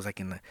think this shit was like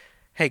in the,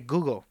 hey,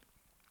 Google,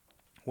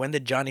 when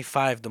did Johnny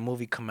Five, the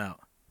movie, come out?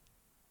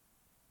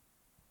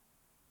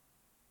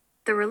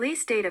 The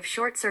release date of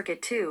Short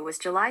Circuit 2 was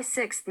July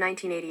 6,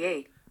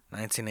 1988.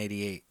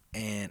 1988,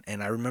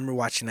 and I remember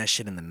watching that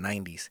shit in the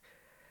 90s.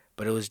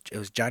 But it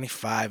was Johnny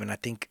Five, and I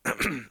think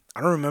I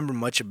don't remember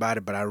much about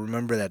it, but I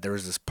remember that there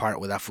was this part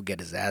where I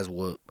forget his ass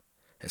whoop.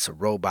 It's a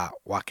robot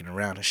walking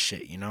around and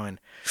shit, you know, and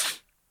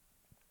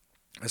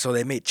so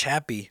they made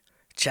Chappie.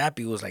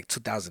 Chappie was like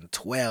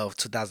 2012,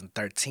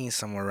 2013,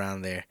 somewhere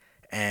around there,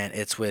 and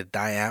it's with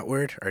Die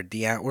Antwoord or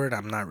D Antwoord.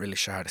 I'm not really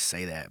sure how to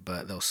say that,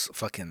 but those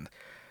fucking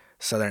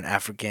Southern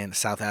African,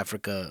 South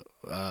Africa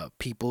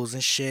peoples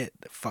and shit,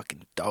 they're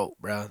fucking dope,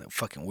 bro. They're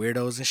fucking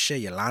weirdos and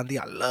shit. Yolandi,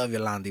 I love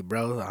Yolandi,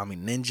 bro. I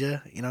mean,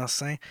 Ninja, you know what I'm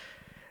saying?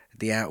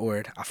 The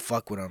Antwoord, I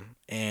fuck with them.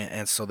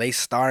 And so they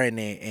star in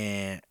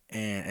it,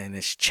 and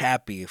this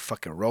Chappie,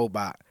 fucking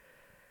robot.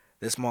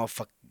 This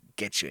motherfucker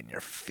gets you in your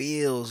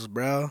feels,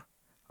 bro.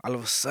 All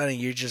of a sudden,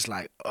 you're just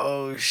like,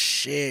 oh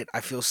shit,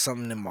 I feel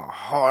something in my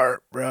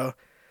heart, bro.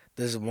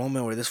 There's a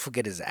moment where this fool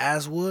get his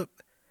ass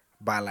whooped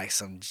by like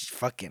some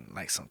fucking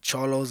like some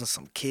cholos and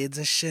some kids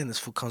and shit, and this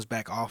fool comes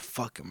back all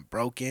fucking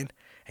broken,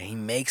 and he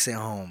makes it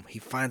home. He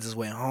finds his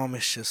way home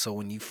and shit. So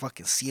when you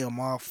fucking see him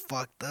all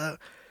fucked up,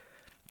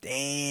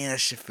 damn, that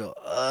shit feel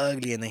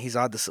ugly. And then he's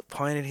all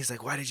disappointed. He's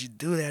like, why did you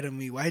do that to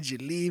me? Why did you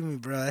leave me,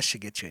 bro? That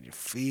shit get you in your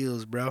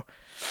feels, bro.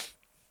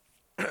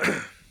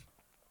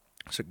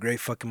 It's a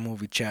great fucking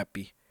movie,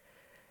 Chappie.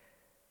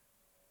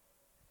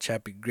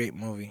 Chappie, great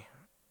movie.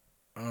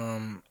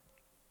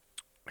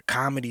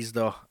 Comedies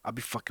though, I'll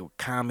be fucking with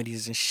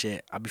comedies and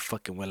shit. I'll be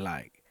fucking with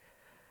like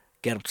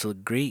Get Him to the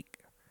Greek.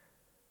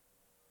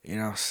 You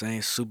know what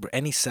I'm saying?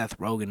 Any Seth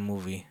Rogen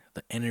movie.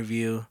 The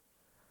Interview.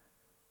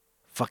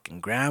 Fucking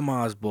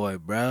Grandma's Boy,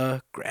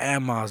 bruh.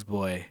 Grandma's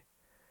Boy.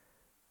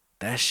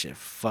 That shit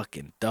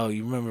fucking dope.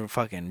 You remember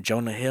fucking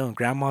Jonah Hill and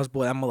Grandma's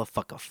Boy? That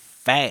motherfucker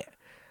fat.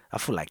 I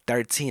feel like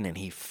 13 and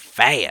he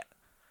fat.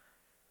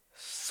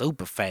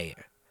 Super fat.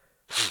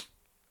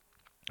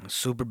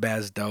 Super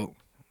bad's dope.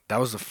 That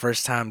was the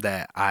first time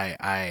that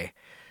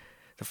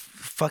the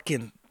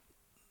fucking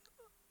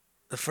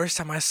the first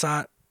time I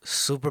saw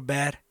Super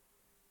Bad,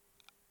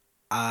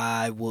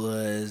 I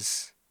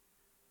was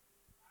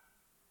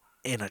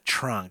in a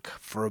trunk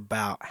for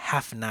about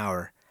half an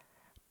hour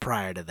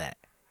prior to that.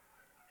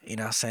 You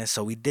know what I'm saying?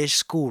 So we did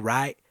school,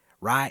 right?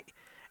 Right?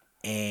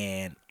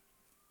 And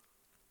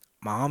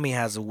my homie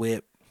has a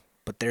whip,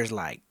 but there's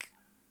like,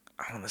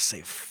 I want to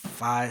say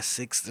 5,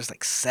 6, there's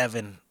like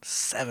seven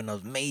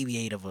of, maybe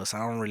 8 of us. I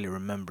don't really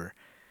remember.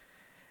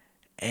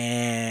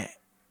 And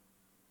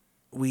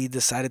we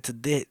decided to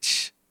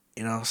ditch,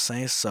 you know what I'm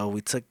saying? So we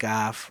took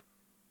off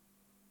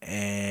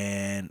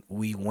and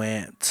we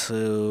went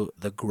to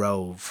the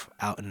Grove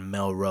out in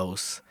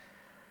Melrose.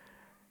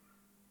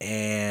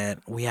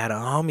 And we had a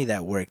homie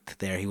that worked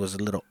there. He was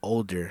a little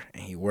older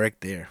and he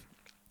worked there.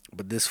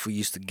 But this fool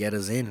used to get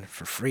us in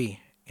for free,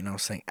 you know what I'm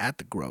saying, at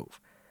the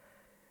Grove.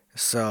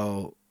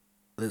 So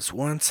this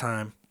one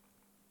time,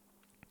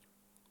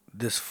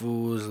 this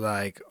fool was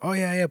like, oh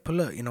yeah, pull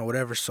up, you know,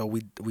 whatever. So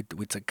we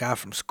took off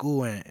from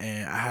school and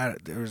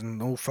there was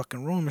no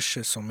fucking room and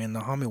shit. So me and the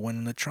homie went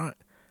in the trunk.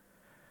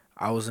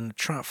 I was in the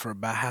trunk for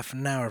about half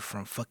an hour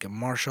from fucking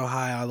Marshall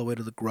High all the way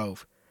to the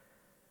Grove.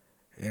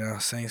 You know what I'm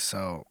saying?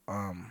 So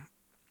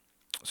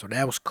so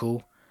that was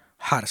cool.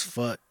 Hot as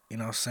fuck, you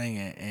know what I'm saying?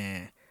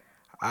 And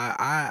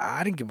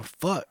I didn't give a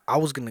fuck. I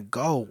was gonna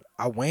go.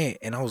 I went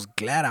and I was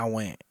glad I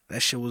went.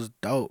 That shit was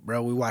dope,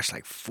 bro. We watched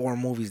like 4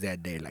 movies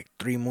that day, like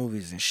 3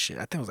 movies and shit.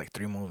 I think it was like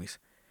 3 movies.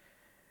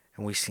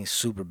 And we seen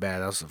Superbad.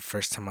 That was the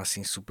first time I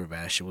seen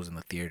Superbad. That shit was in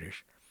the theaters.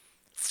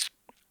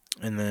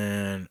 And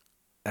then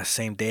that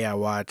same day I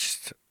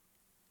watched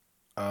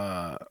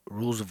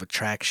Rules of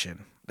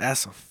Attraction.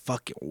 That's a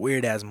fucking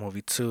weird ass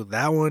movie too.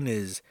 That one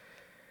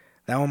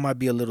might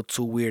be a little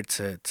too weird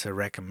to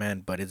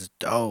recommend, but it's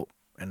dope.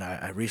 And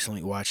I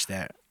recently watched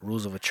that,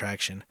 Rules of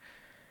Attraction,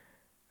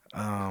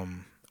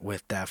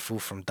 with that fool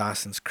from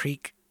Dawson's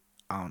Creek.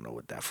 I don't know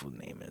what that fool's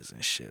name is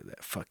and shit.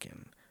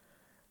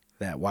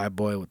 That white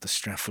boy with the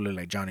strength full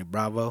like Johnny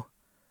Bravo.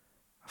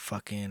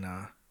 Fucking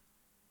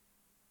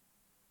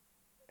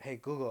Hey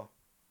Google,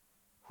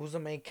 who's the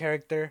main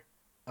character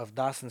of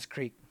Dawson's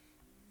Creek?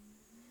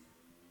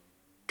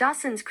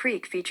 Dawson's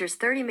Creek features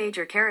 30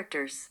 major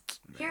characters.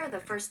 Here are the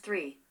first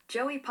 3.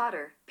 Joey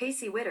Potter,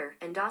 Pacey Witter,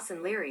 and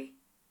Dawson Leary.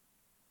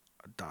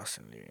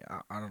 Dawson Leary.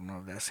 I don't know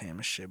if that's him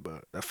and shit,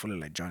 but that fool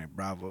like Johnny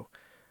Bravo.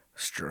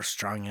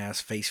 Strong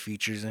ass face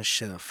features and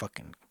shit. A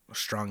fucking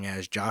strong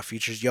ass jaw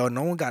features. Yo,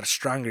 no one got a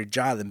stronger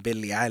jaw than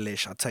Billie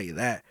Eilish. I'll tell you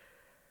that.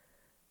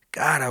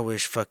 God, I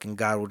wish fucking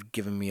God would have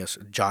given me a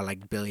jaw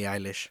like Billie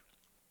Eilish.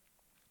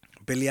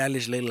 Billie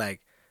Eilish look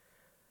like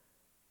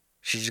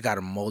she just got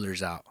her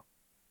molars out.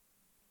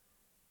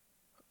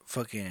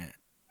 Fucking,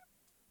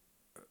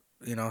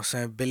 you know what I'm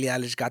saying? Billie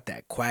Eilish got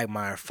that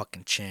Quagmire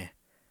fucking chin.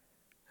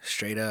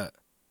 Straight up.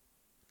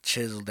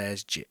 Chiseled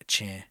ass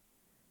chin.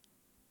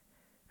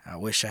 I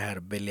wish I had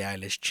a Billie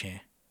Eilish chin.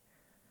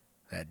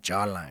 That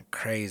jawline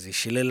crazy.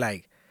 She look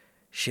like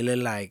she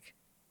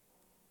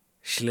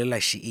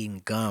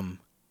eating gum,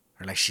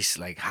 or like she's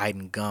like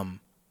hiding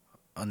gum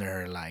under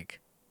her, like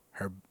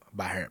her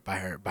by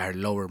her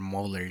lower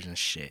molars and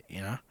shit, you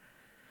know?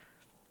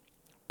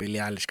 Billie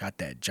Eilish got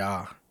that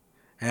jaw.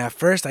 And at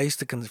first I used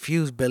to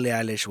confuse Billie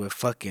Eilish with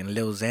fucking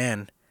Lil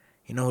Xan.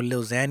 You know who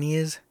Lil Xan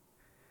is?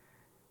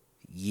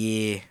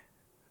 Yeah.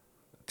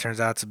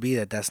 Turns out to be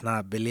that's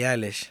not Billie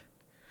Eilish.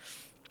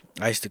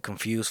 I used to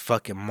confuse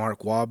fucking Mark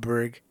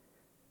Wahlberg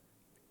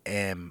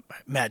and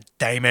Matt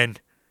Damon.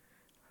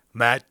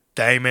 I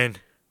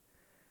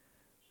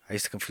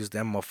used to confuse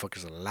them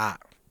motherfuckers a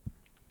lot.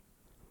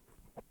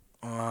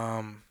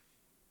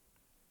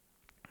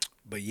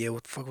 But yeah,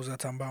 what the fuck was I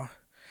talking about?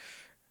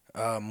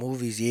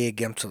 Movies, yeah,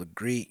 Get 'Em to the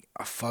Greek.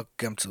 I fuck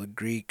Get 'Em to the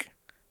Greek.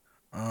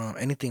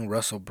 Anything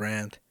Russell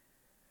Brand,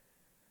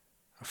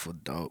 I feel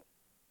dope.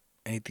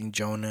 Anything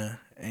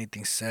Jonah,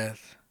 anything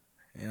Seth.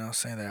 You know what I'm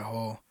saying? That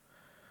whole,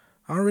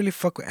 I don't really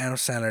fuck with Adam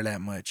Sandler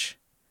that much.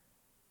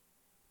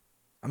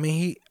 I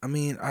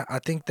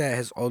think that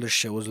his older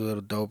shit was a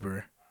little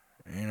doper.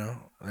 You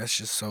know? That's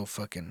just so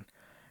fucking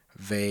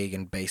vague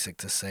and basic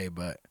to say,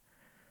 but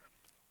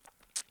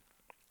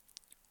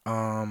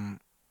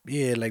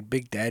yeah, like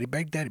Big Daddy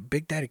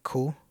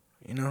cool.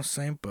 You know what I'm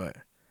saying? But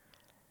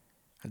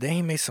then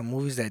he made some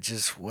movies that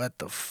just, what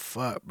the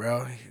fuck,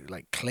 bro?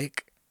 Like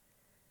Click.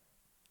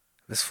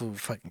 This fool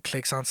fucking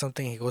clicks on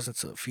something, he goes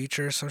into the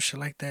future or some shit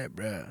like that,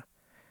 bruh.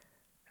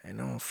 And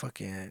no one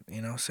fucking,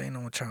 you know what I'm saying? No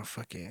one trying to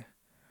fucking,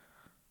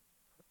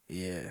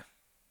 yeah.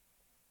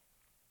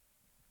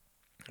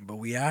 But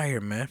we out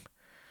here, man.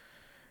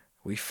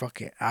 We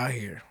fucking out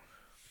here.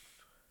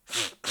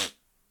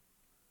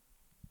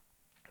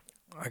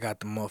 I got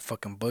the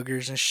motherfucking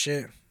boogers and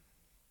shit.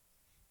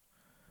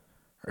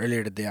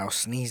 Earlier today, I was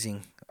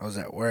sneezing. I was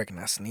at work and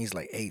I sneezed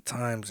like 8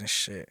 times and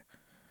shit.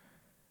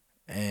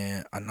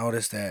 And I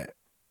noticed that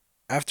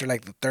after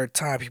like the third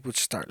time, people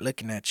just start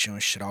looking at you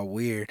and shit all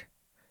weird.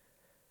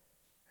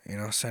 You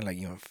know what I'm saying? Like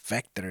you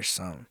infected or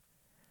something.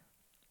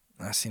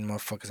 I seen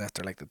motherfuckers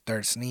after like the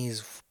third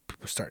sneeze,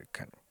 people start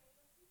kind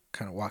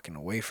of walking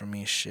away from me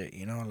and shit.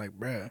 You know, like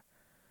bruh.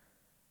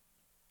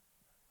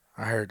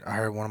 I heard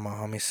one of my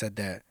homies said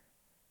that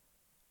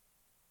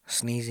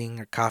sneezing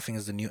or coughing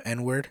is the new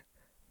N word.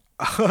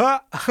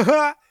 I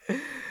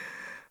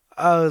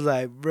was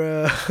like,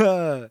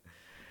 bruh.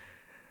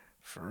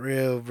 For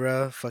real,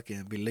 bruh.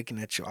 Fucking be looking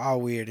at you all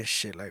weird and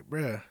shit. Like,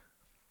 bruh.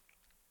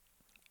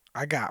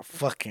 I got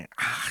fucking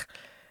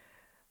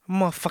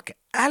motherfucking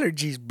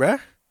allergies,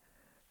 bruh.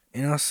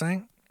 You know what I'm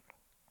saying?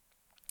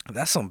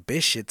 That's some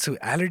bitch shit too.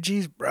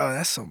 Allergies, bro.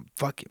 That's some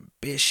fucking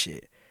bitch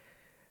shit.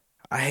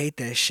 I hate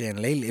that shit.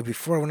 And lately,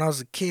 before when I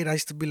was a kid, I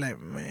used to be like,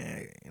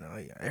 man, you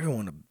know,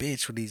 everyone a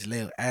bitch with these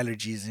little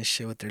allergies and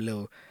shit with their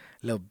little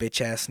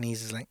bitch ass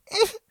sneezes, like,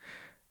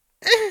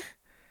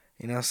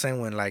 you know what I'm saying?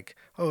 When like,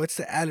 oh, it's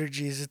the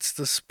allergies, it's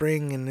the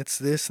spring, and it's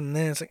this and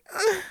that. It's like,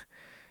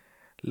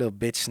 little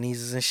bitch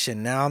sneezes and shit.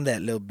 Now I'm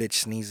that little bitch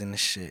sneezing and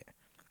shit.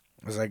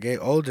 As I get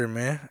older,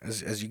 man,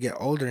 as you get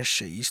older and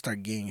shit, you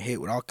start getting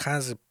hit with all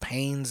kinds of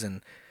pains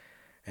and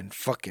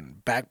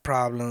fucking back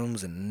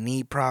problems and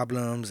knee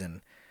problems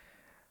and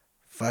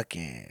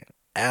fucking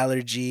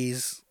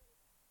allergies.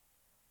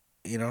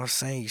 You know what I'm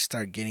saying? You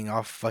start getting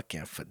off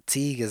fucking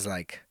fatigue is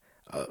like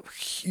a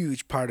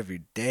huge part of your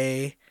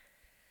day.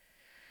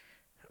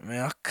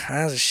 Man, all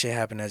kinds of shit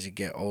happen as you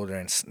get older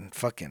and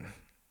fucking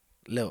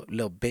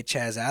little bitch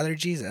ass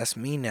allergies. That's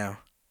me now.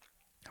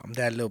 I'm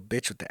that little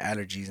bitch with the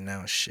allergies now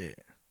and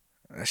shit.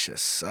 That shit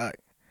suck.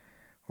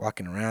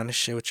 Walking around and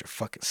shit with your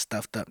fucking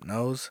stuffed up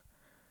nose.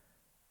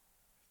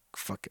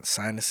 Fucking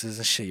sinuses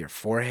and shit. Your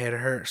forehead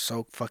hurt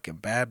so fucking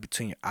bad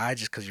between your eyes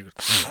just because you're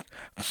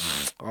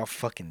all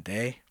fucking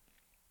day.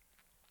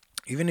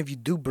 Even if you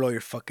do blow your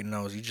fucking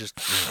nose, you just,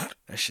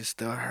 that shit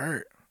still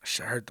hurt. That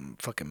shit hurt the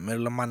fucking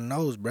middle of my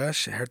nose, bruh. That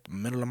shit hurt the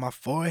middle of my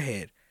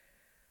forehead.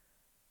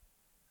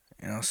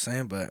 You know what I'm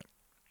saying? But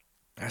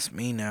that's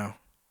me now.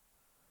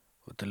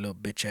 With the little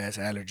bitch ass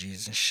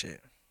allergies and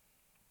shit.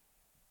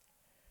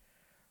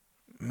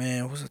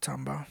 Man, what was I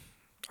talking about?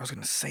 I was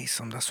gonna say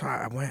something. That's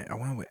why I went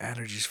with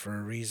allergies for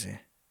a reason.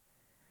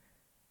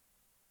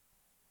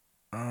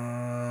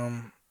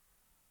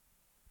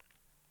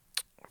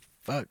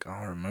 Fuck, I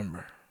don't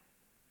remember.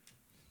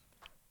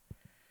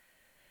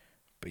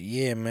 But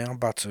yeah, man, I'm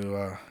about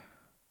to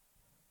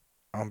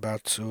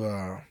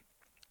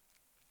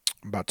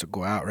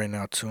go out right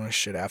now too and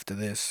shit after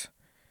this.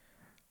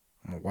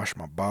 I'm gonna wash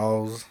my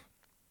balls.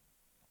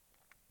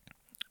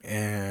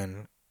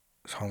 And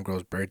it's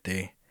homegirl's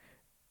birthday.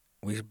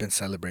 We've been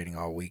celebrating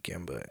all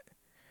weekend, but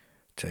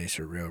today's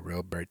her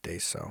real birthday,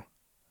 so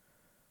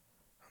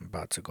I'm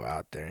about to go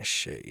out there and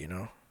shit, you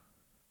know?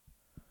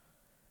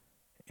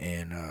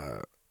 And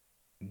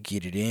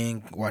get it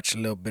in, watch a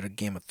little bit of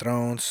Game of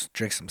Thrones,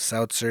 drink some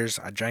seltzers.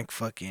 I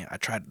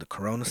tried the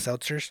Corona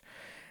seltzers.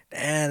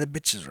 Damn, the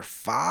bitches were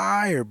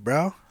fire,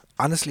 bro.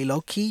 Honestly,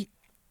 low key,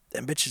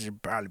 them bitches are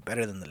probably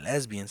better than the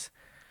lesbians.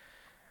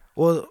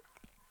 Well,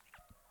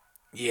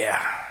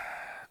 yeah,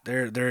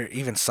 they're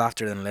even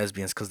softer than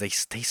lesbians because they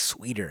stay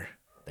sweeter.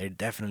 They're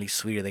definitely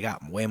sweeter. They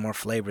got way more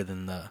flavor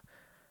than the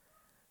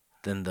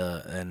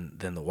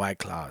White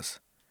Claws.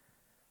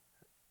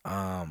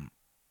 And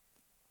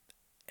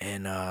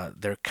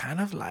they're kind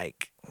of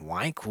like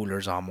wine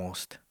coolers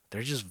almost.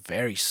 They're just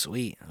very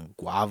sweet,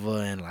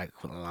 guava and like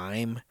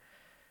lime.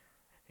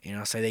 You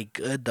know, say they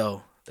good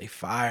though. They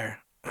fire.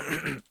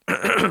 Them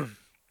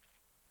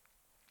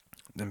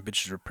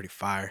bitches are pretty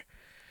fire.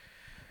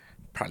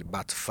 Probably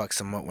about to fuck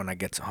some up when I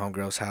get to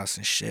homegirl's house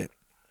and shit.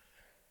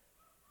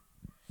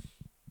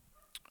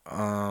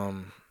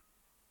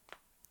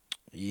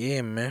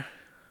 Yeah, man.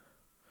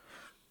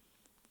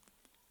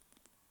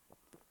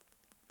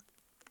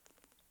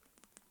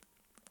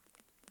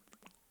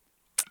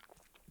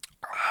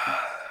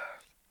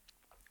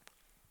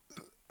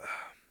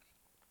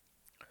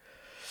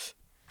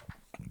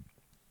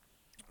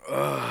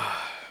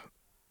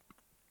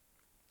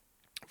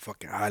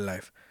 Fucking high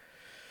life.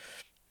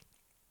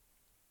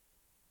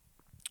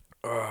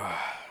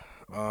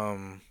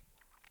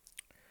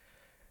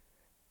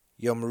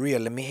 Yo, Maria,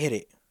 let me hit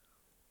it.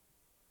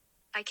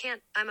 I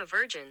can't. I'm a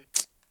virgin.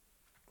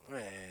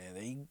 Man,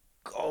 there you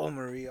go,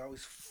 Maria.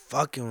 Always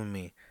fucking with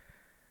me.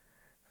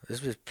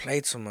 This bitch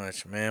played too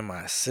much, man.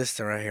 My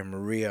assistant right here,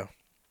 Maria.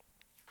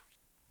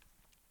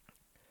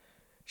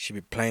 She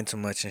be playing too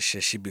much and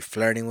shit. She be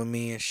flirting with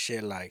me and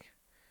shit, like.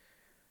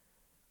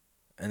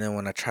 And then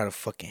when I try to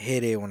fucking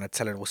hit it, when I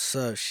tell her what's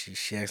up,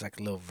 she acts like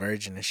a little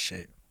virgin and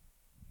shit.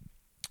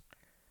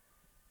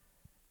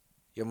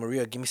 Yo,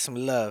 Maria, give me some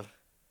love.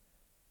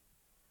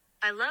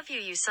 I love you,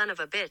 you son of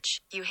a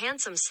bitch. You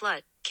handsome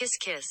slut. Kiss,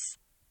 kiss.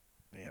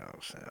 You know what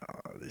I'm saying?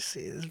 Oh, this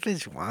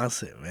bitch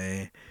wants it,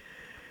 man.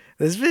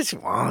 This bitch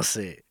wants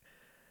it.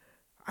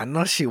 I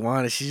know she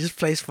wants it. She just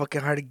plays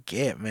fucking hard to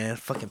get, man.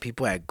 Fucking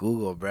people at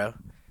Google, bro.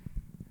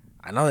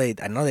 I know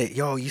they.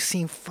 Yo, you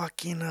seen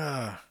fucking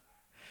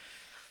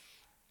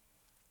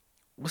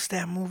what's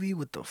that movie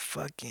with the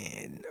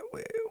fucking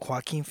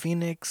Joaquin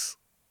Phoenix?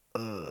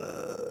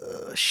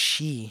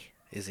 She,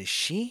 is it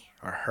she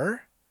or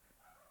her?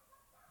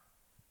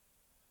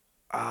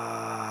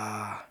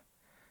 Uh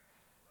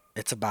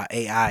it's about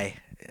AI,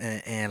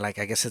 and like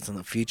I guess it's in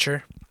the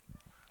future.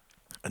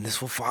 And this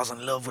fool falls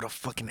in love with a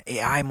fucking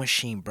AI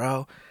machine,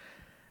 bro.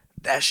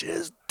 That shit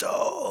is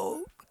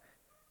dope.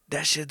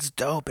 That shit's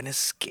dope, and it's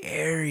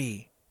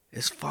scary.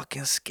 It's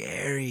fucking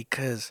scary,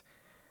 cause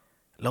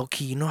low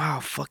key, you know how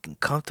fucking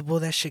comfortable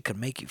that shit could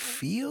make you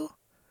feel?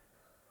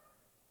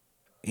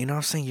 You know what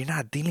I'm saying? You're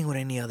not dealing with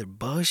any other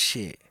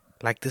bullshit.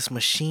 Like, this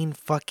machine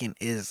fucking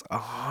is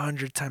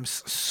 100 times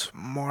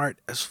smart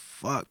as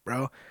fuck,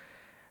 bro.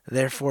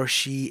 Therefore,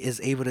 she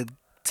is able to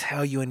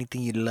tell you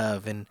anything you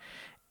love and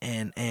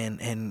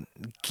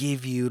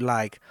give you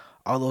like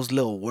all those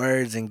little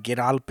words and get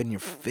all up in your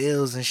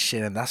feels and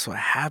shit. And that's what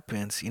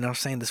happens. You know what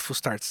I'm saying? This fool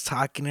starts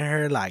talking to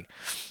her like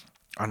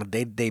on a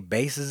day-to-day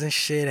basis and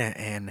shit,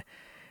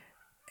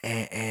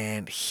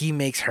 and he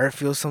makes her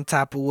feel some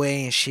type of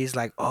way, and she's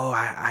like, oh,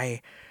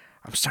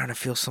 I'm starting to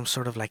feel some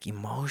sort of like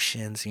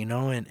emotions, you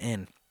know,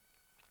 and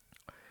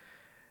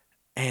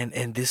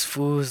this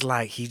fool's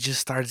like, he just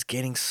starts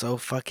getting so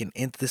fucking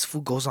into this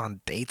fool, goes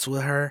on dates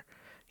with her,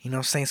 you know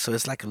what I'm saying? So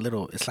it's like a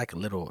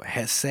little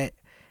headset,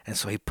 and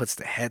so he puts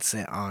the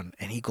headset on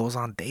and he goes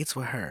on dates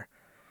with her.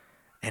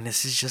 And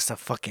this is just a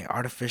fucking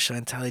artificial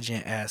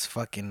intelligent ass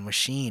fucking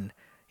machine,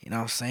 you know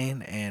what I'm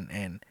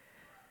saying?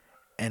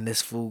 And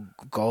this fool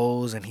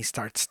goes and he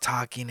starts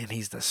talking and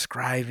he's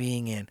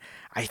describing, and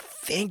I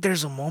think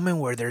there's a moment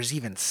where there's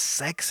even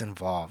sex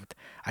involved.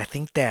 I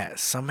think that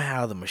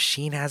somehow the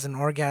machine has an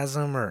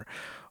orgasm or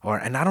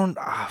and I don't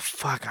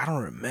I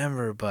don't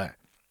remember, but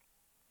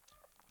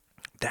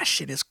that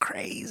shit is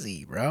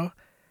crazy, bro.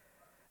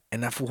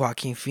 And that fool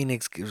Joaquin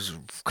Phoenix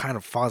kind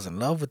of falls in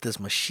love with this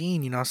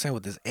machine, you know what I'm saying,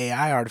 with this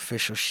AI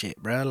artificial shit,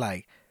 bro.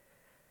 Like,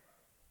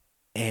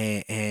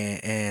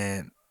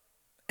 and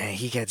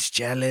he gets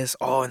jealous.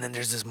 Oh, and then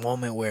there's this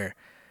moment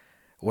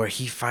where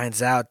he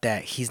finds out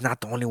that he's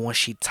not the only one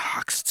she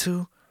talks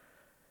to.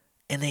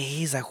 And then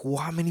he's like, well,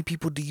 how many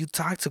people do you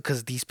talk to?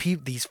 Because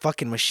these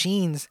fucking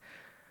machines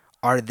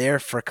are there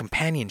for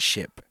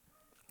companionship.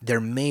 They're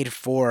made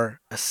for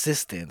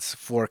assistance,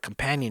 for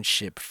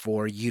companionship,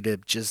 for you to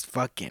just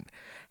fucking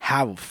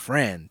have a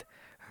friend.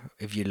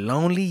 If you're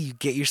lonely, you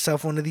get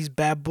yourself one of these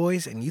bad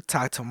boys and you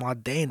talk to them all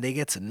day and they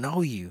get to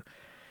know you.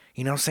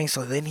 You know what I'm saying?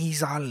 So then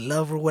he's all in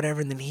love or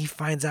whatever, and then he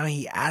finds out,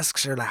 he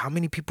asks her, like, how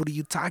many people do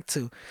you talk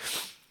to?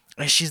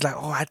 And she's like,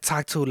 oh, I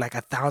talk to like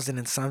 1,000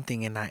 and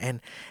something,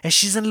 and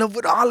she's in love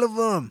with all of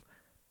them.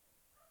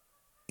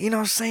 You know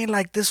what I'm saying?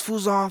 Like, this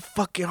fool's all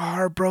fucking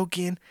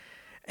heartbroken,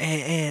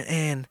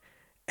 and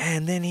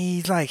then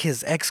he's like,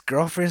 his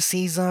ex-girlfriend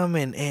sees him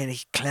and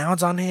he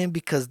clowns on him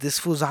because this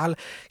fool's all,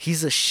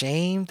 he's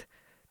ashamed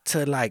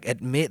to like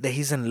admit that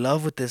he's in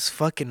love with this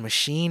fucking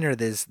machine or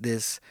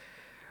this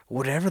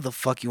whatever the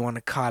fuck you want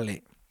to call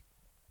it.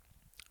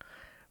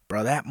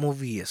 Bro, that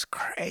movie is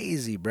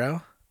crazy,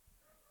 bro.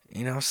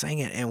 You know what I'm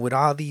saying? And with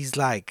all these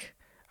like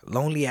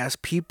lonely ass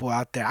people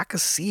out there, I could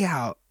see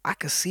how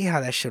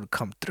that shit would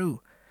come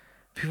through.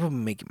 People be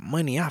making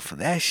money off of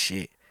that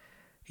shit.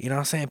 You know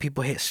what I'm saying?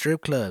 People hit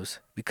strip clubs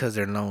because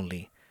they're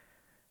lonely.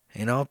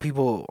 You know,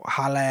 people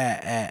holla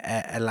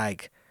at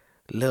like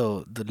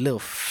the little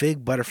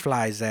fig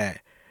butterflies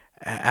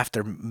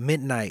after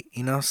midnight.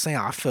 You know what I'm saying?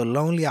 I feel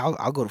lonely.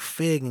 I'll go to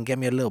Fig and get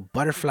me a little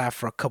butterfly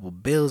for a couple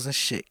bills and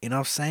shit. You know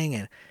what I'm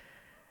saying?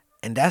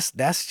 And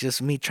that's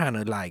just me trying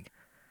to like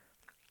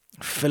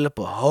fill up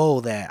a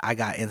hole that I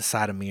got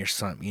inside of me or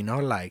something. You know,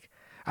 like,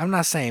 I'm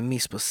not saying me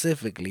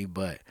specifically,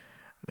 but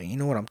I mean, you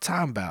know what I'm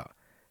talking about.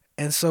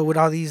 And so with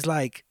all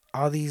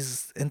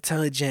these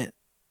intelligent,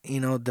 you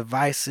know,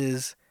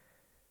 devices,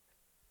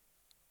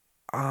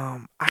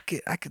 I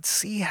could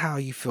see how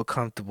you feel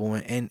comfortable,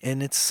 and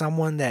it's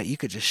someone that you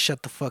could just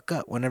shut the fuck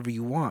up whenever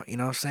you want. You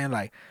know what I'm saying?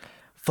 Like,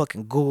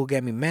 fucking Google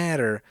get me mad,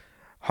 or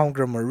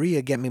homegirl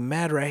Maria get me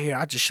mad right here.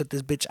 I just shut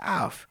this bitch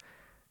off.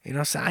 You know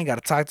what I'm saying? I ain't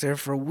gotta talk to her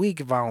for a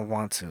week if I don't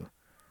want to.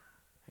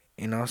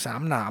 You know what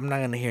I'm saying? I'm not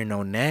gonna hear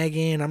no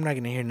nagging. I'm not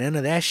gonna hear none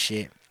of that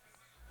shit.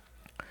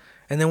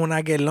 And then when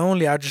I get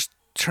lonely, I'll just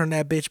turn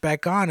that bitch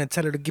back on and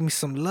tell her to give me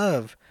some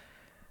love.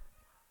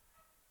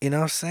 You know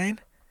what I'm saying?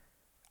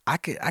 I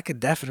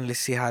could definitely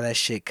see how that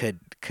shit could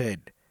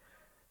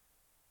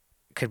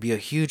be a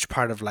huge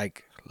part of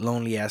like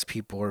lonely ass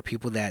people, or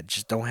people that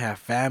just don't have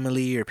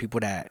family, or people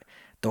that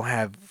don't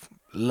have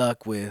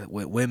luck with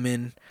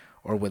women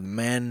or with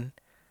men.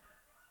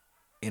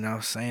 You know what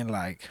I'm saying?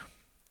 Like,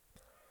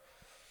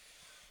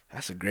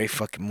 that's a great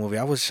fucking movie.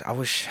 I wish I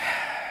was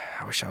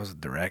a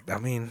direct. I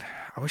mean,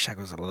 I wish I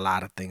was a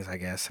lot of things, I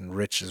guess, and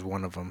Rich is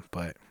one of them,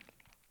 but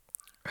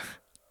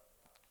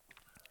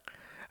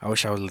I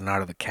wish I was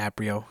Leonardo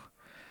DiCaprio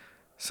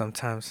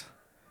sometimes.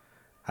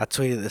 I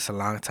tweeted this a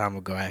long time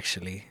ago,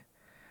 actually.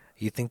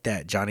 You think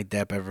that Johnny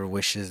Depp ever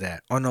wishes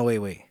that... Oh, no,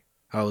 wait.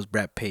 Oh, it was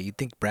Brad Pitt. You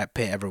think Brad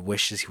Pitt ever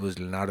wishes he was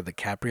Leonardo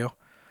DiCaprio?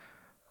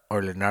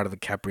 Or Leonardo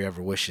DiCaprio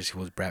ever wishes he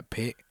was Brad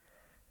Pitt?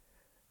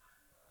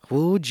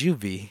 What would you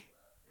be?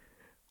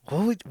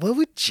 What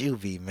would you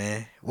be,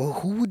 man? Well,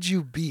 who would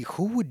you be?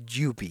 Who would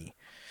you be?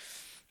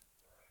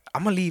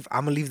 I'm gonna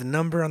leave the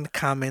number on the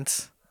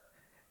comments,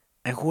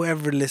 and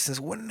whoever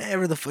listens,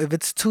 whenever if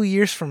it's 2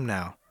 years from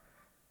now,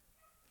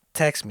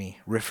 text me,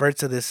 refer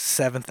to this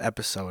 7th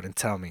episode, and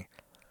tell me,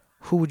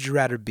 who would you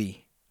rather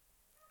be?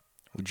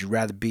 Would you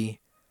rather be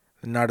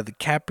Leonardo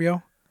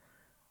DiCaprio,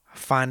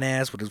 fine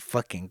ass with his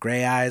fucking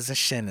gray eyes and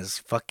shit, and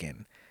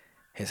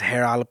his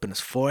hair all up in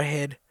his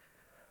forehead,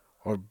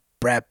 or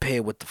Brad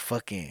Pitt with the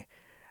fucking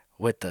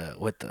with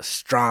the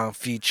strong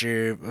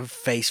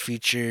face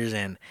features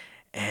and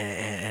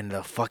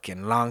the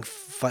fucking long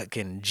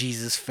fucking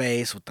Jesus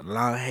face with the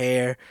long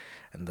hair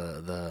and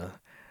the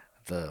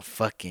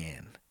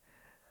fucking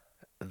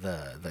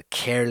the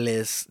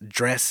careless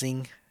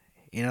dressing.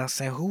 You know what I'm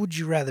saying? Who would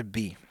you rather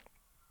be?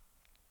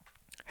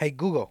 Hey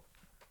Google,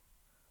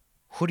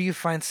 who do you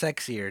find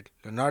sexier,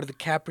 Leonardo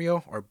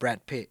DiCaprio or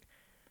Brad Pitt?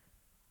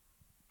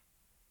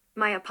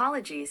 My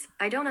apologies,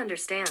 I don't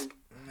understand.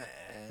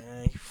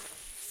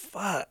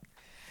 Fuck.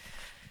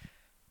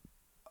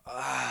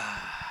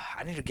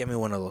 I need to get me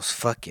one of those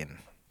fucking.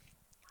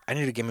 I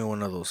need to get me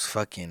one of those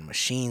fucking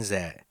machines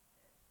that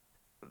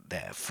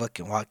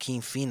fucking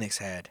Joaquin Phoenix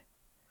had.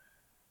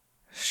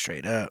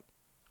 Straight up.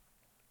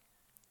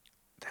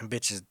 Them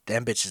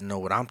bitches know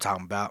what I'm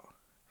talking about.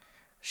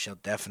 She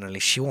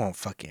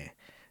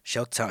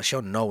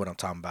she'll know what I'm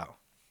talking about.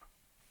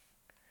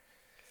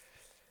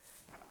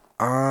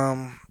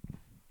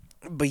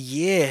 But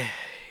yeah,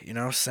 you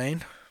know what I'm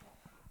saying?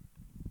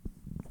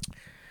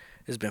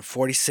 It's been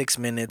 46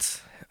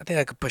 minutes. I think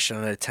I could push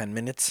another 10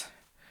 minutes.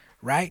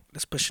 Right?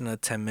 Let's push another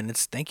 10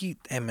 minutes. Thank you.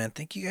 Hey, man,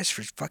 thank you guys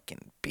for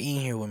fucking being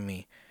here with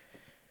me.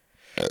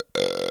 You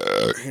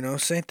know what I'm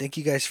saying? Thank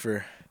you guys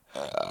for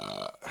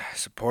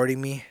supporting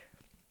me.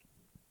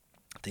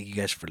 Thank you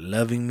guys for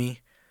loving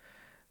me.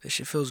 This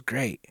shit feels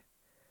great.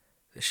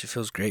 This shit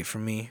feels great for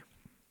me.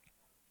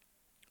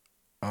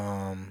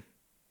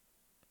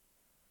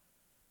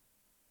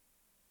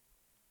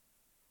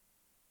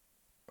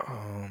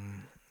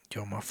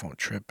 Yo, my phone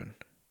tripping.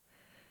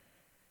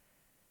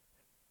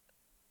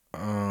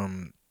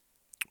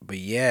 But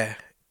yeah.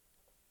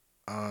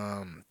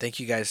 Thank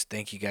you guys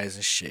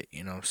and shit,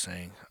 you know what I'm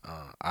saying?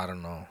 I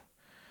don't know.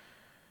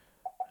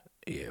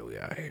 Yeah, we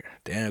out here.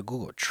 Damn,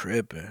 Google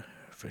tripping,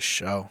 for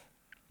sure.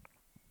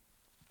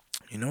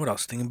 You know what I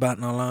was thinking about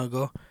not long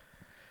ago?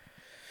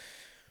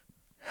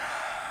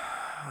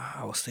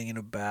 I was thinking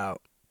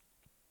about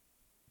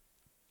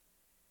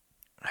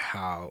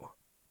how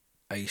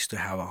I used to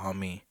have a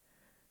homie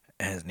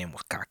and his name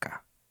was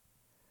Kaka.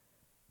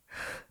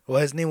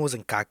 Well, his name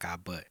wasn't Kaka,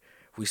 but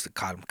we used to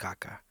call him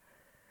Kaka.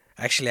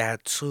 Actually, I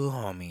had 2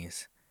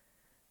 homies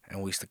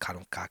and we used to call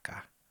him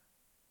Kaka.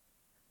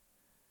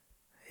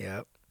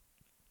 Yep.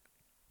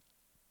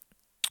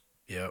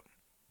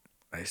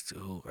 I used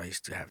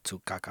to have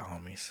 2 Kaka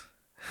homies.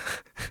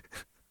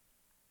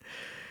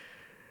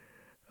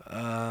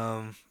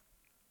 How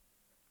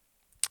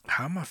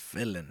am I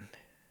feeling?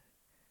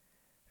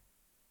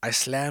 I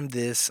slammed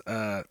this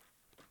high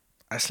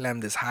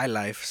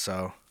life,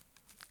 so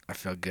I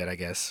feel good, I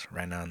guess,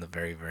 right now in the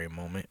very, very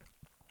moment.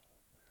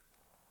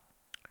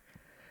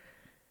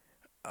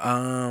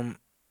 I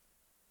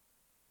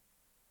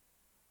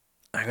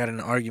got in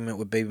an argument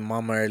with baby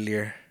mama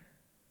earlier,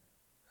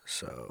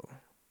 so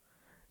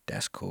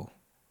that's cool.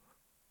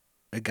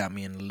 It got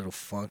me in a little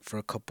funk for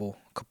a couple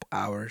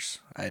hours,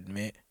 I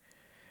admit.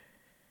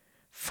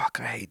 Fuck,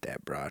 I hate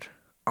that broad.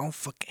 I don't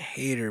fucking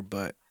hate her,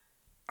 but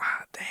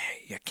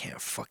dang, I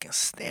can't fucking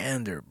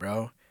stand her,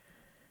 bro.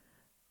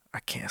 I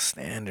can't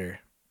stand her.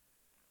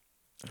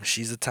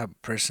 She's the type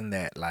of person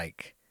that,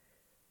 like,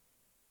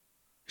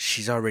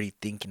 she's already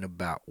thinking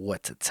about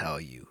what to tell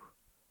you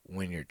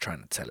when you're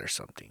trying to tell her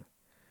something.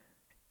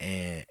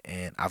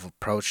 And I've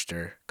approached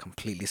her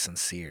completely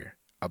sincere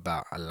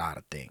about a lot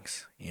of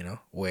things, you know,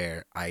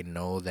 where I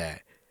know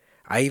that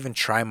I even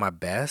try my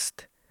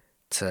best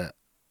to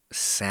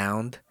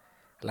sound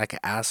like an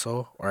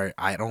asshole, or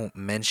I don't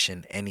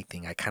mention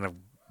anything. I kind of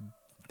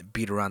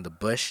beat around the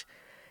bush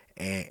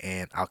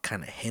and I'll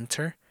kind of hint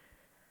her,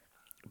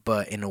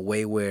 but in a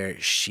way where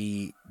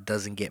she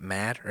doesn't get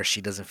mad or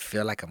she doesn't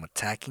feel like I'm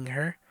attacking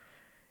her.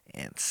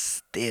 And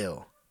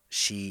still,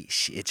 she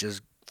it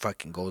just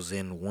fucking goes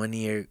in one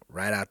ear,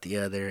 right out the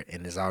other,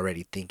 and is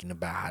already thinking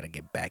about how to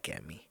get back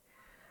at me.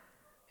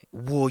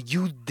 Well,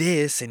 you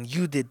this and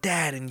you did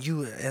that, and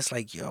it's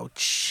like, yo,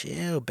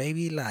 chill,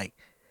 baby. Like,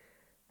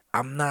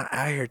 I'm not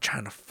out here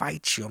trying to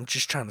fight you. I'm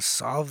just trying to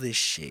solve this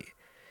shit.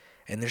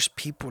 And there's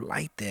people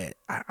like that.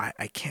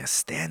 I can't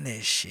stand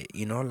that shit.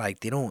 You know, like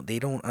they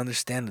don't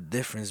understand the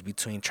difference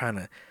between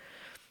trying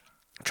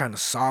to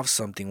solve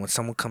something when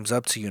someone comes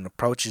up to you and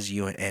approaches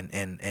you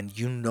and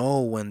you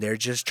know when they're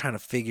just trying to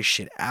figure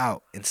shit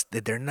out.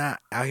 They're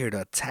not out here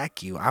to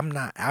attack you. I'm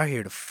not out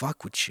here to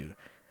fuck with you.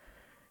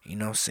 You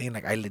know what I'm saying?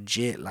 Like, I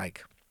legit,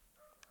 like,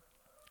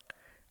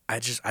 I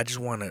just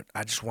want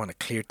to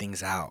clear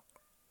things out.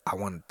 I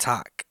want to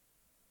talk.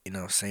 You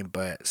know what I'm saying?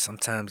 But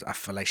sometimes I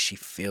feel like she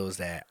feels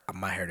that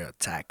I'm out here to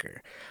attack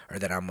her or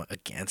that I'm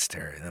against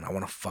her and then I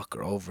want to fuck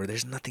her over.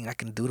 There's nothing I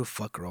can do to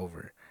fuck her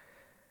over.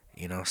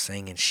 You know what I'm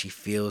saying? And she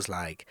feels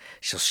like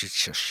she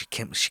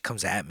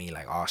comes at me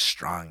like all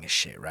strong and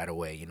shit right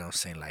away. You know what I'm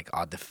saying? Like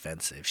all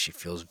defensive. She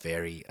feels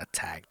very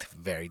attacked,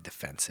 very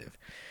defensive.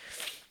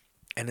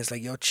 And it's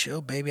like, yo,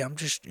 chill, baby. I'm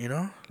just,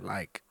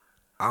 like,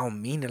 I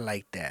don't mean it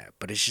like that.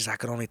 But it's just, I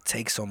could only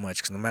take so much.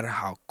 Because no matter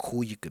how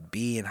cool you could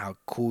be and how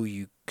cool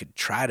you could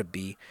try to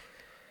be,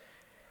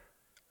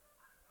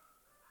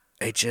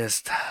 it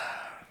just,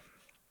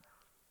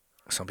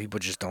 some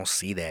people just don't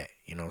see that.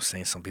 You know what I'm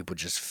saying? Some people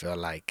just feel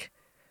like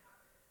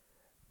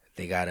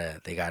they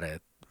gotta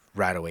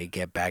right away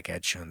get back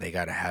at you and they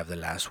gotta have the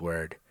last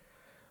word.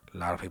 A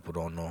lot of people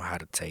don't know how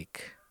to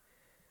take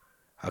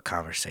a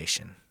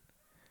conversation.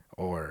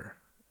 Or,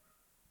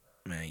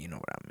 man, you know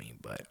what I mean,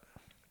 but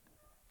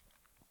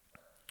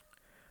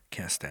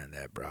can't stand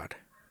that broad.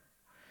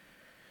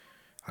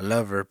 I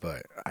love her,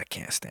 but I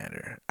can't stand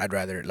her. I'd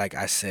rather, like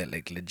I said,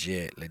 like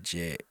legit,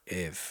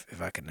 if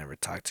I could never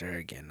talk to her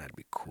again, that'd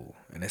be cool.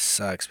 And it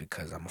sucks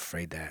because I'm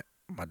afraid that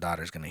my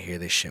daughter's gonna hear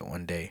this shit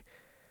one day.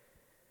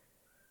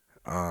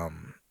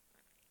 And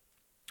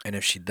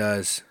if she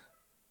does,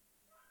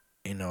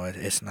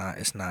 it's not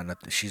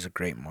nothing. She's a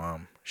great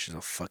mom. She's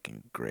a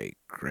fucking great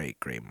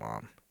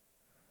mom.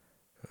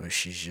 But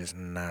she's just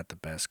not the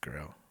best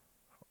girl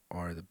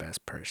or the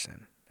best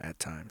person at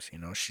times.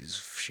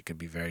 She could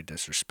be very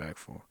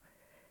disrespectful.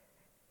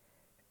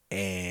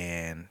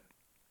 And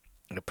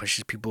it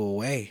pushes people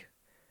away.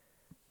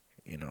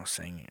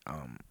 Saying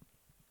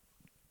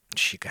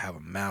she could have a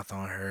mouth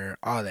on her,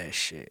 all that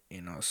shit,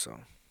 so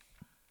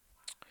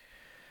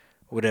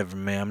whatever,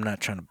 man. I'm not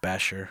trying to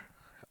bash her.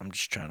 I'm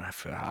just trying to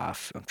feel how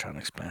I'm trying to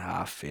explain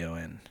how I feel,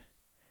 and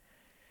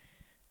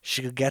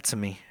she could get to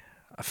me.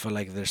 I feel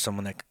like if there's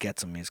someone that could get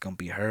to me, it's gonna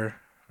be her or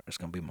it's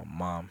gonna be my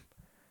mom.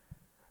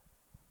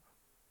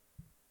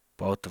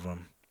 Both of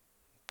them,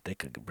 they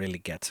could really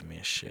get to me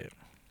and shit.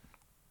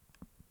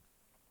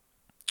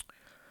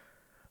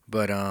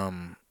 But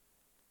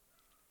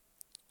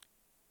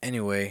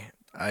anyway,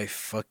 I'm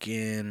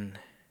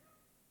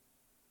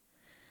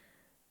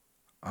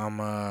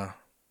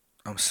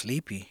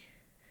sleepy.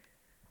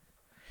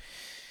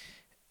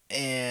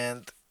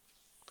 And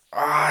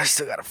I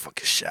still gotta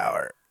fucking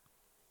shower.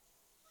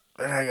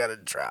 And I gotta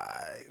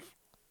drive.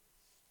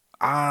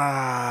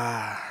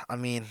 I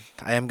mean,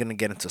 I am gonna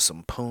get into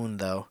some poon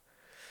though.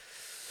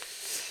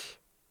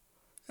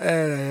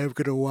 And I am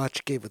gonna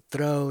watch Game of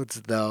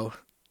Thrones though.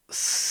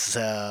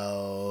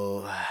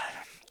 So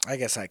I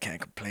guess I can't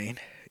complain.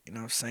 You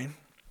know what I'm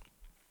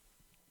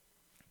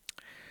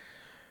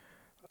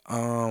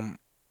saying?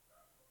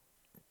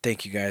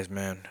 Thank you guys,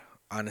 man.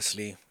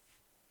 Honestly,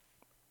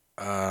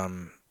 I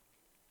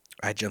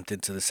jumped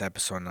into this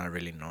episode not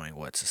really knowing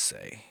what to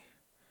say.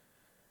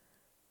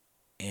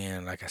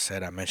 And like I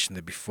said, I mentioned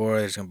it before,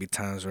 there's gonna be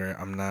times where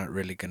I'm not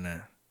really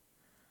gonna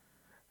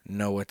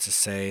know what to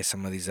say.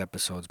 Some of these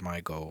episodes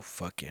might go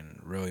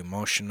fucking real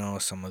emotional.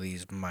 Some of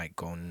these might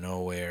go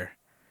nowhere.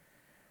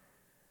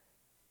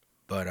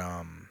 But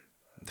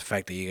the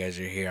fact that you guys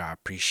are here, I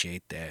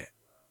appreciate that.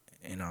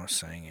 You know what I'm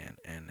saying?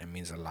 And it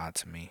means a lot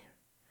to me.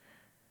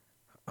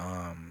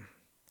 I'm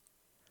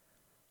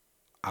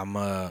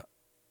a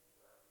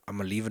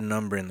leave a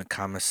number in the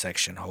comment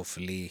section.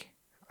 Hopefully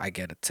I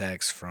get a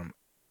text from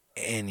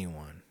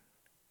anyone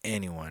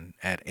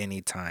at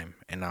any time,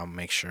 and I'll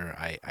make sure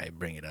I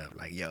bring it up.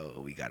 Like,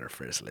 yo, we got our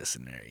first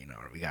listener,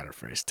 or we got our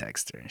first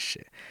texter and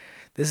shit.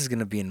 This is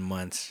gonna be in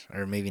months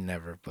or maybe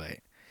never, but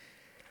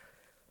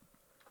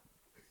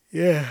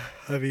yeah,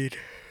 I mean,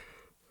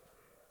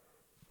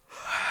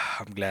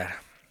 I'm glad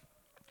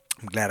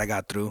I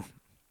got through.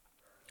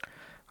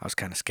 I was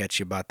kind of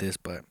sketchy about this,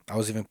 but I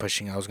was even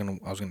pushing. I was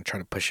gonna try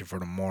to push it for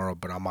tomorrow,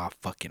 but I'm all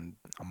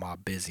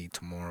busy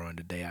tomorrow and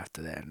the day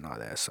after that and all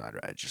that. So I'd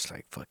rather just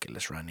like fuck it,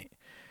 let's run it.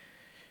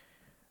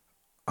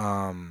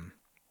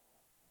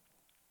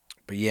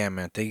 But yeah,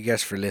 man, thank you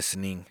guys for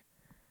listening,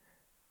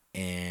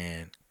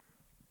 and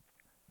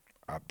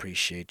I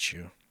appreciate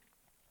you.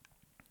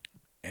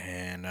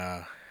 And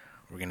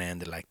we're gonna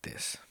end it like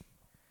this.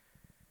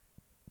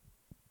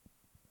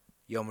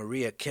 Yo,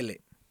 Maria, kill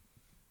it.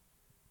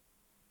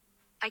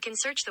 I can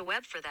search the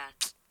web for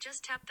that.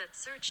 Just tap that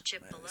search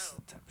chip Man, below. this is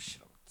the type of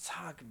shit I'm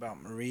talking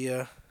about,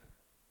 Maria.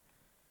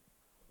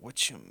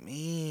 What you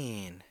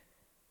mean?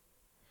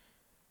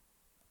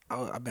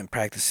 I've been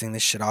practicing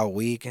this shit all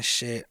week and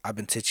shit. I've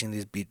been teaching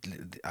this beat.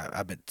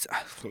 I've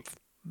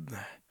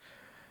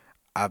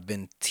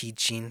been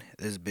teaching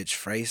this bitch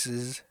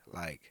phrases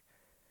like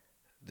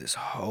this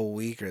whole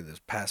week or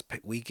this past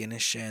weekend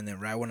and shit. And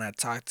then right when I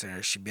talk to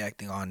her, she be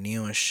acting all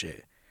new and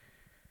shit.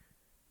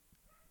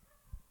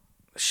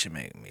 This shit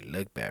making me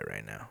look bad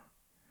right now.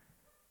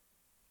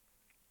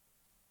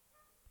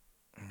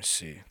 Let me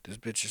see. This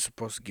bitch is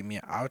supposed to give me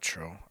an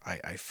outro.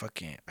 I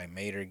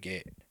made her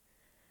get.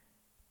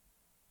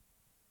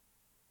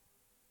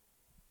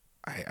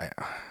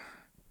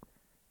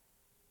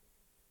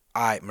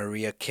 Alright,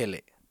 Maria, kill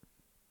it.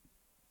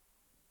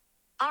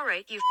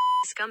 Alright, you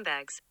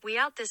scumbags. We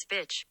out this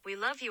bitch. We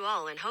love you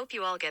all and hope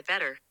you all get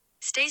better.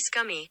 Stay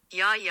scummy.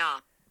 Yeah, yeah.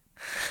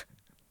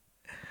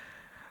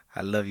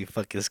 I love you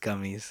fucking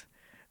scummies.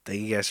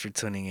 Thank you guys for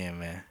tuning in,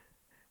 man.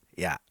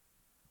 Yeah.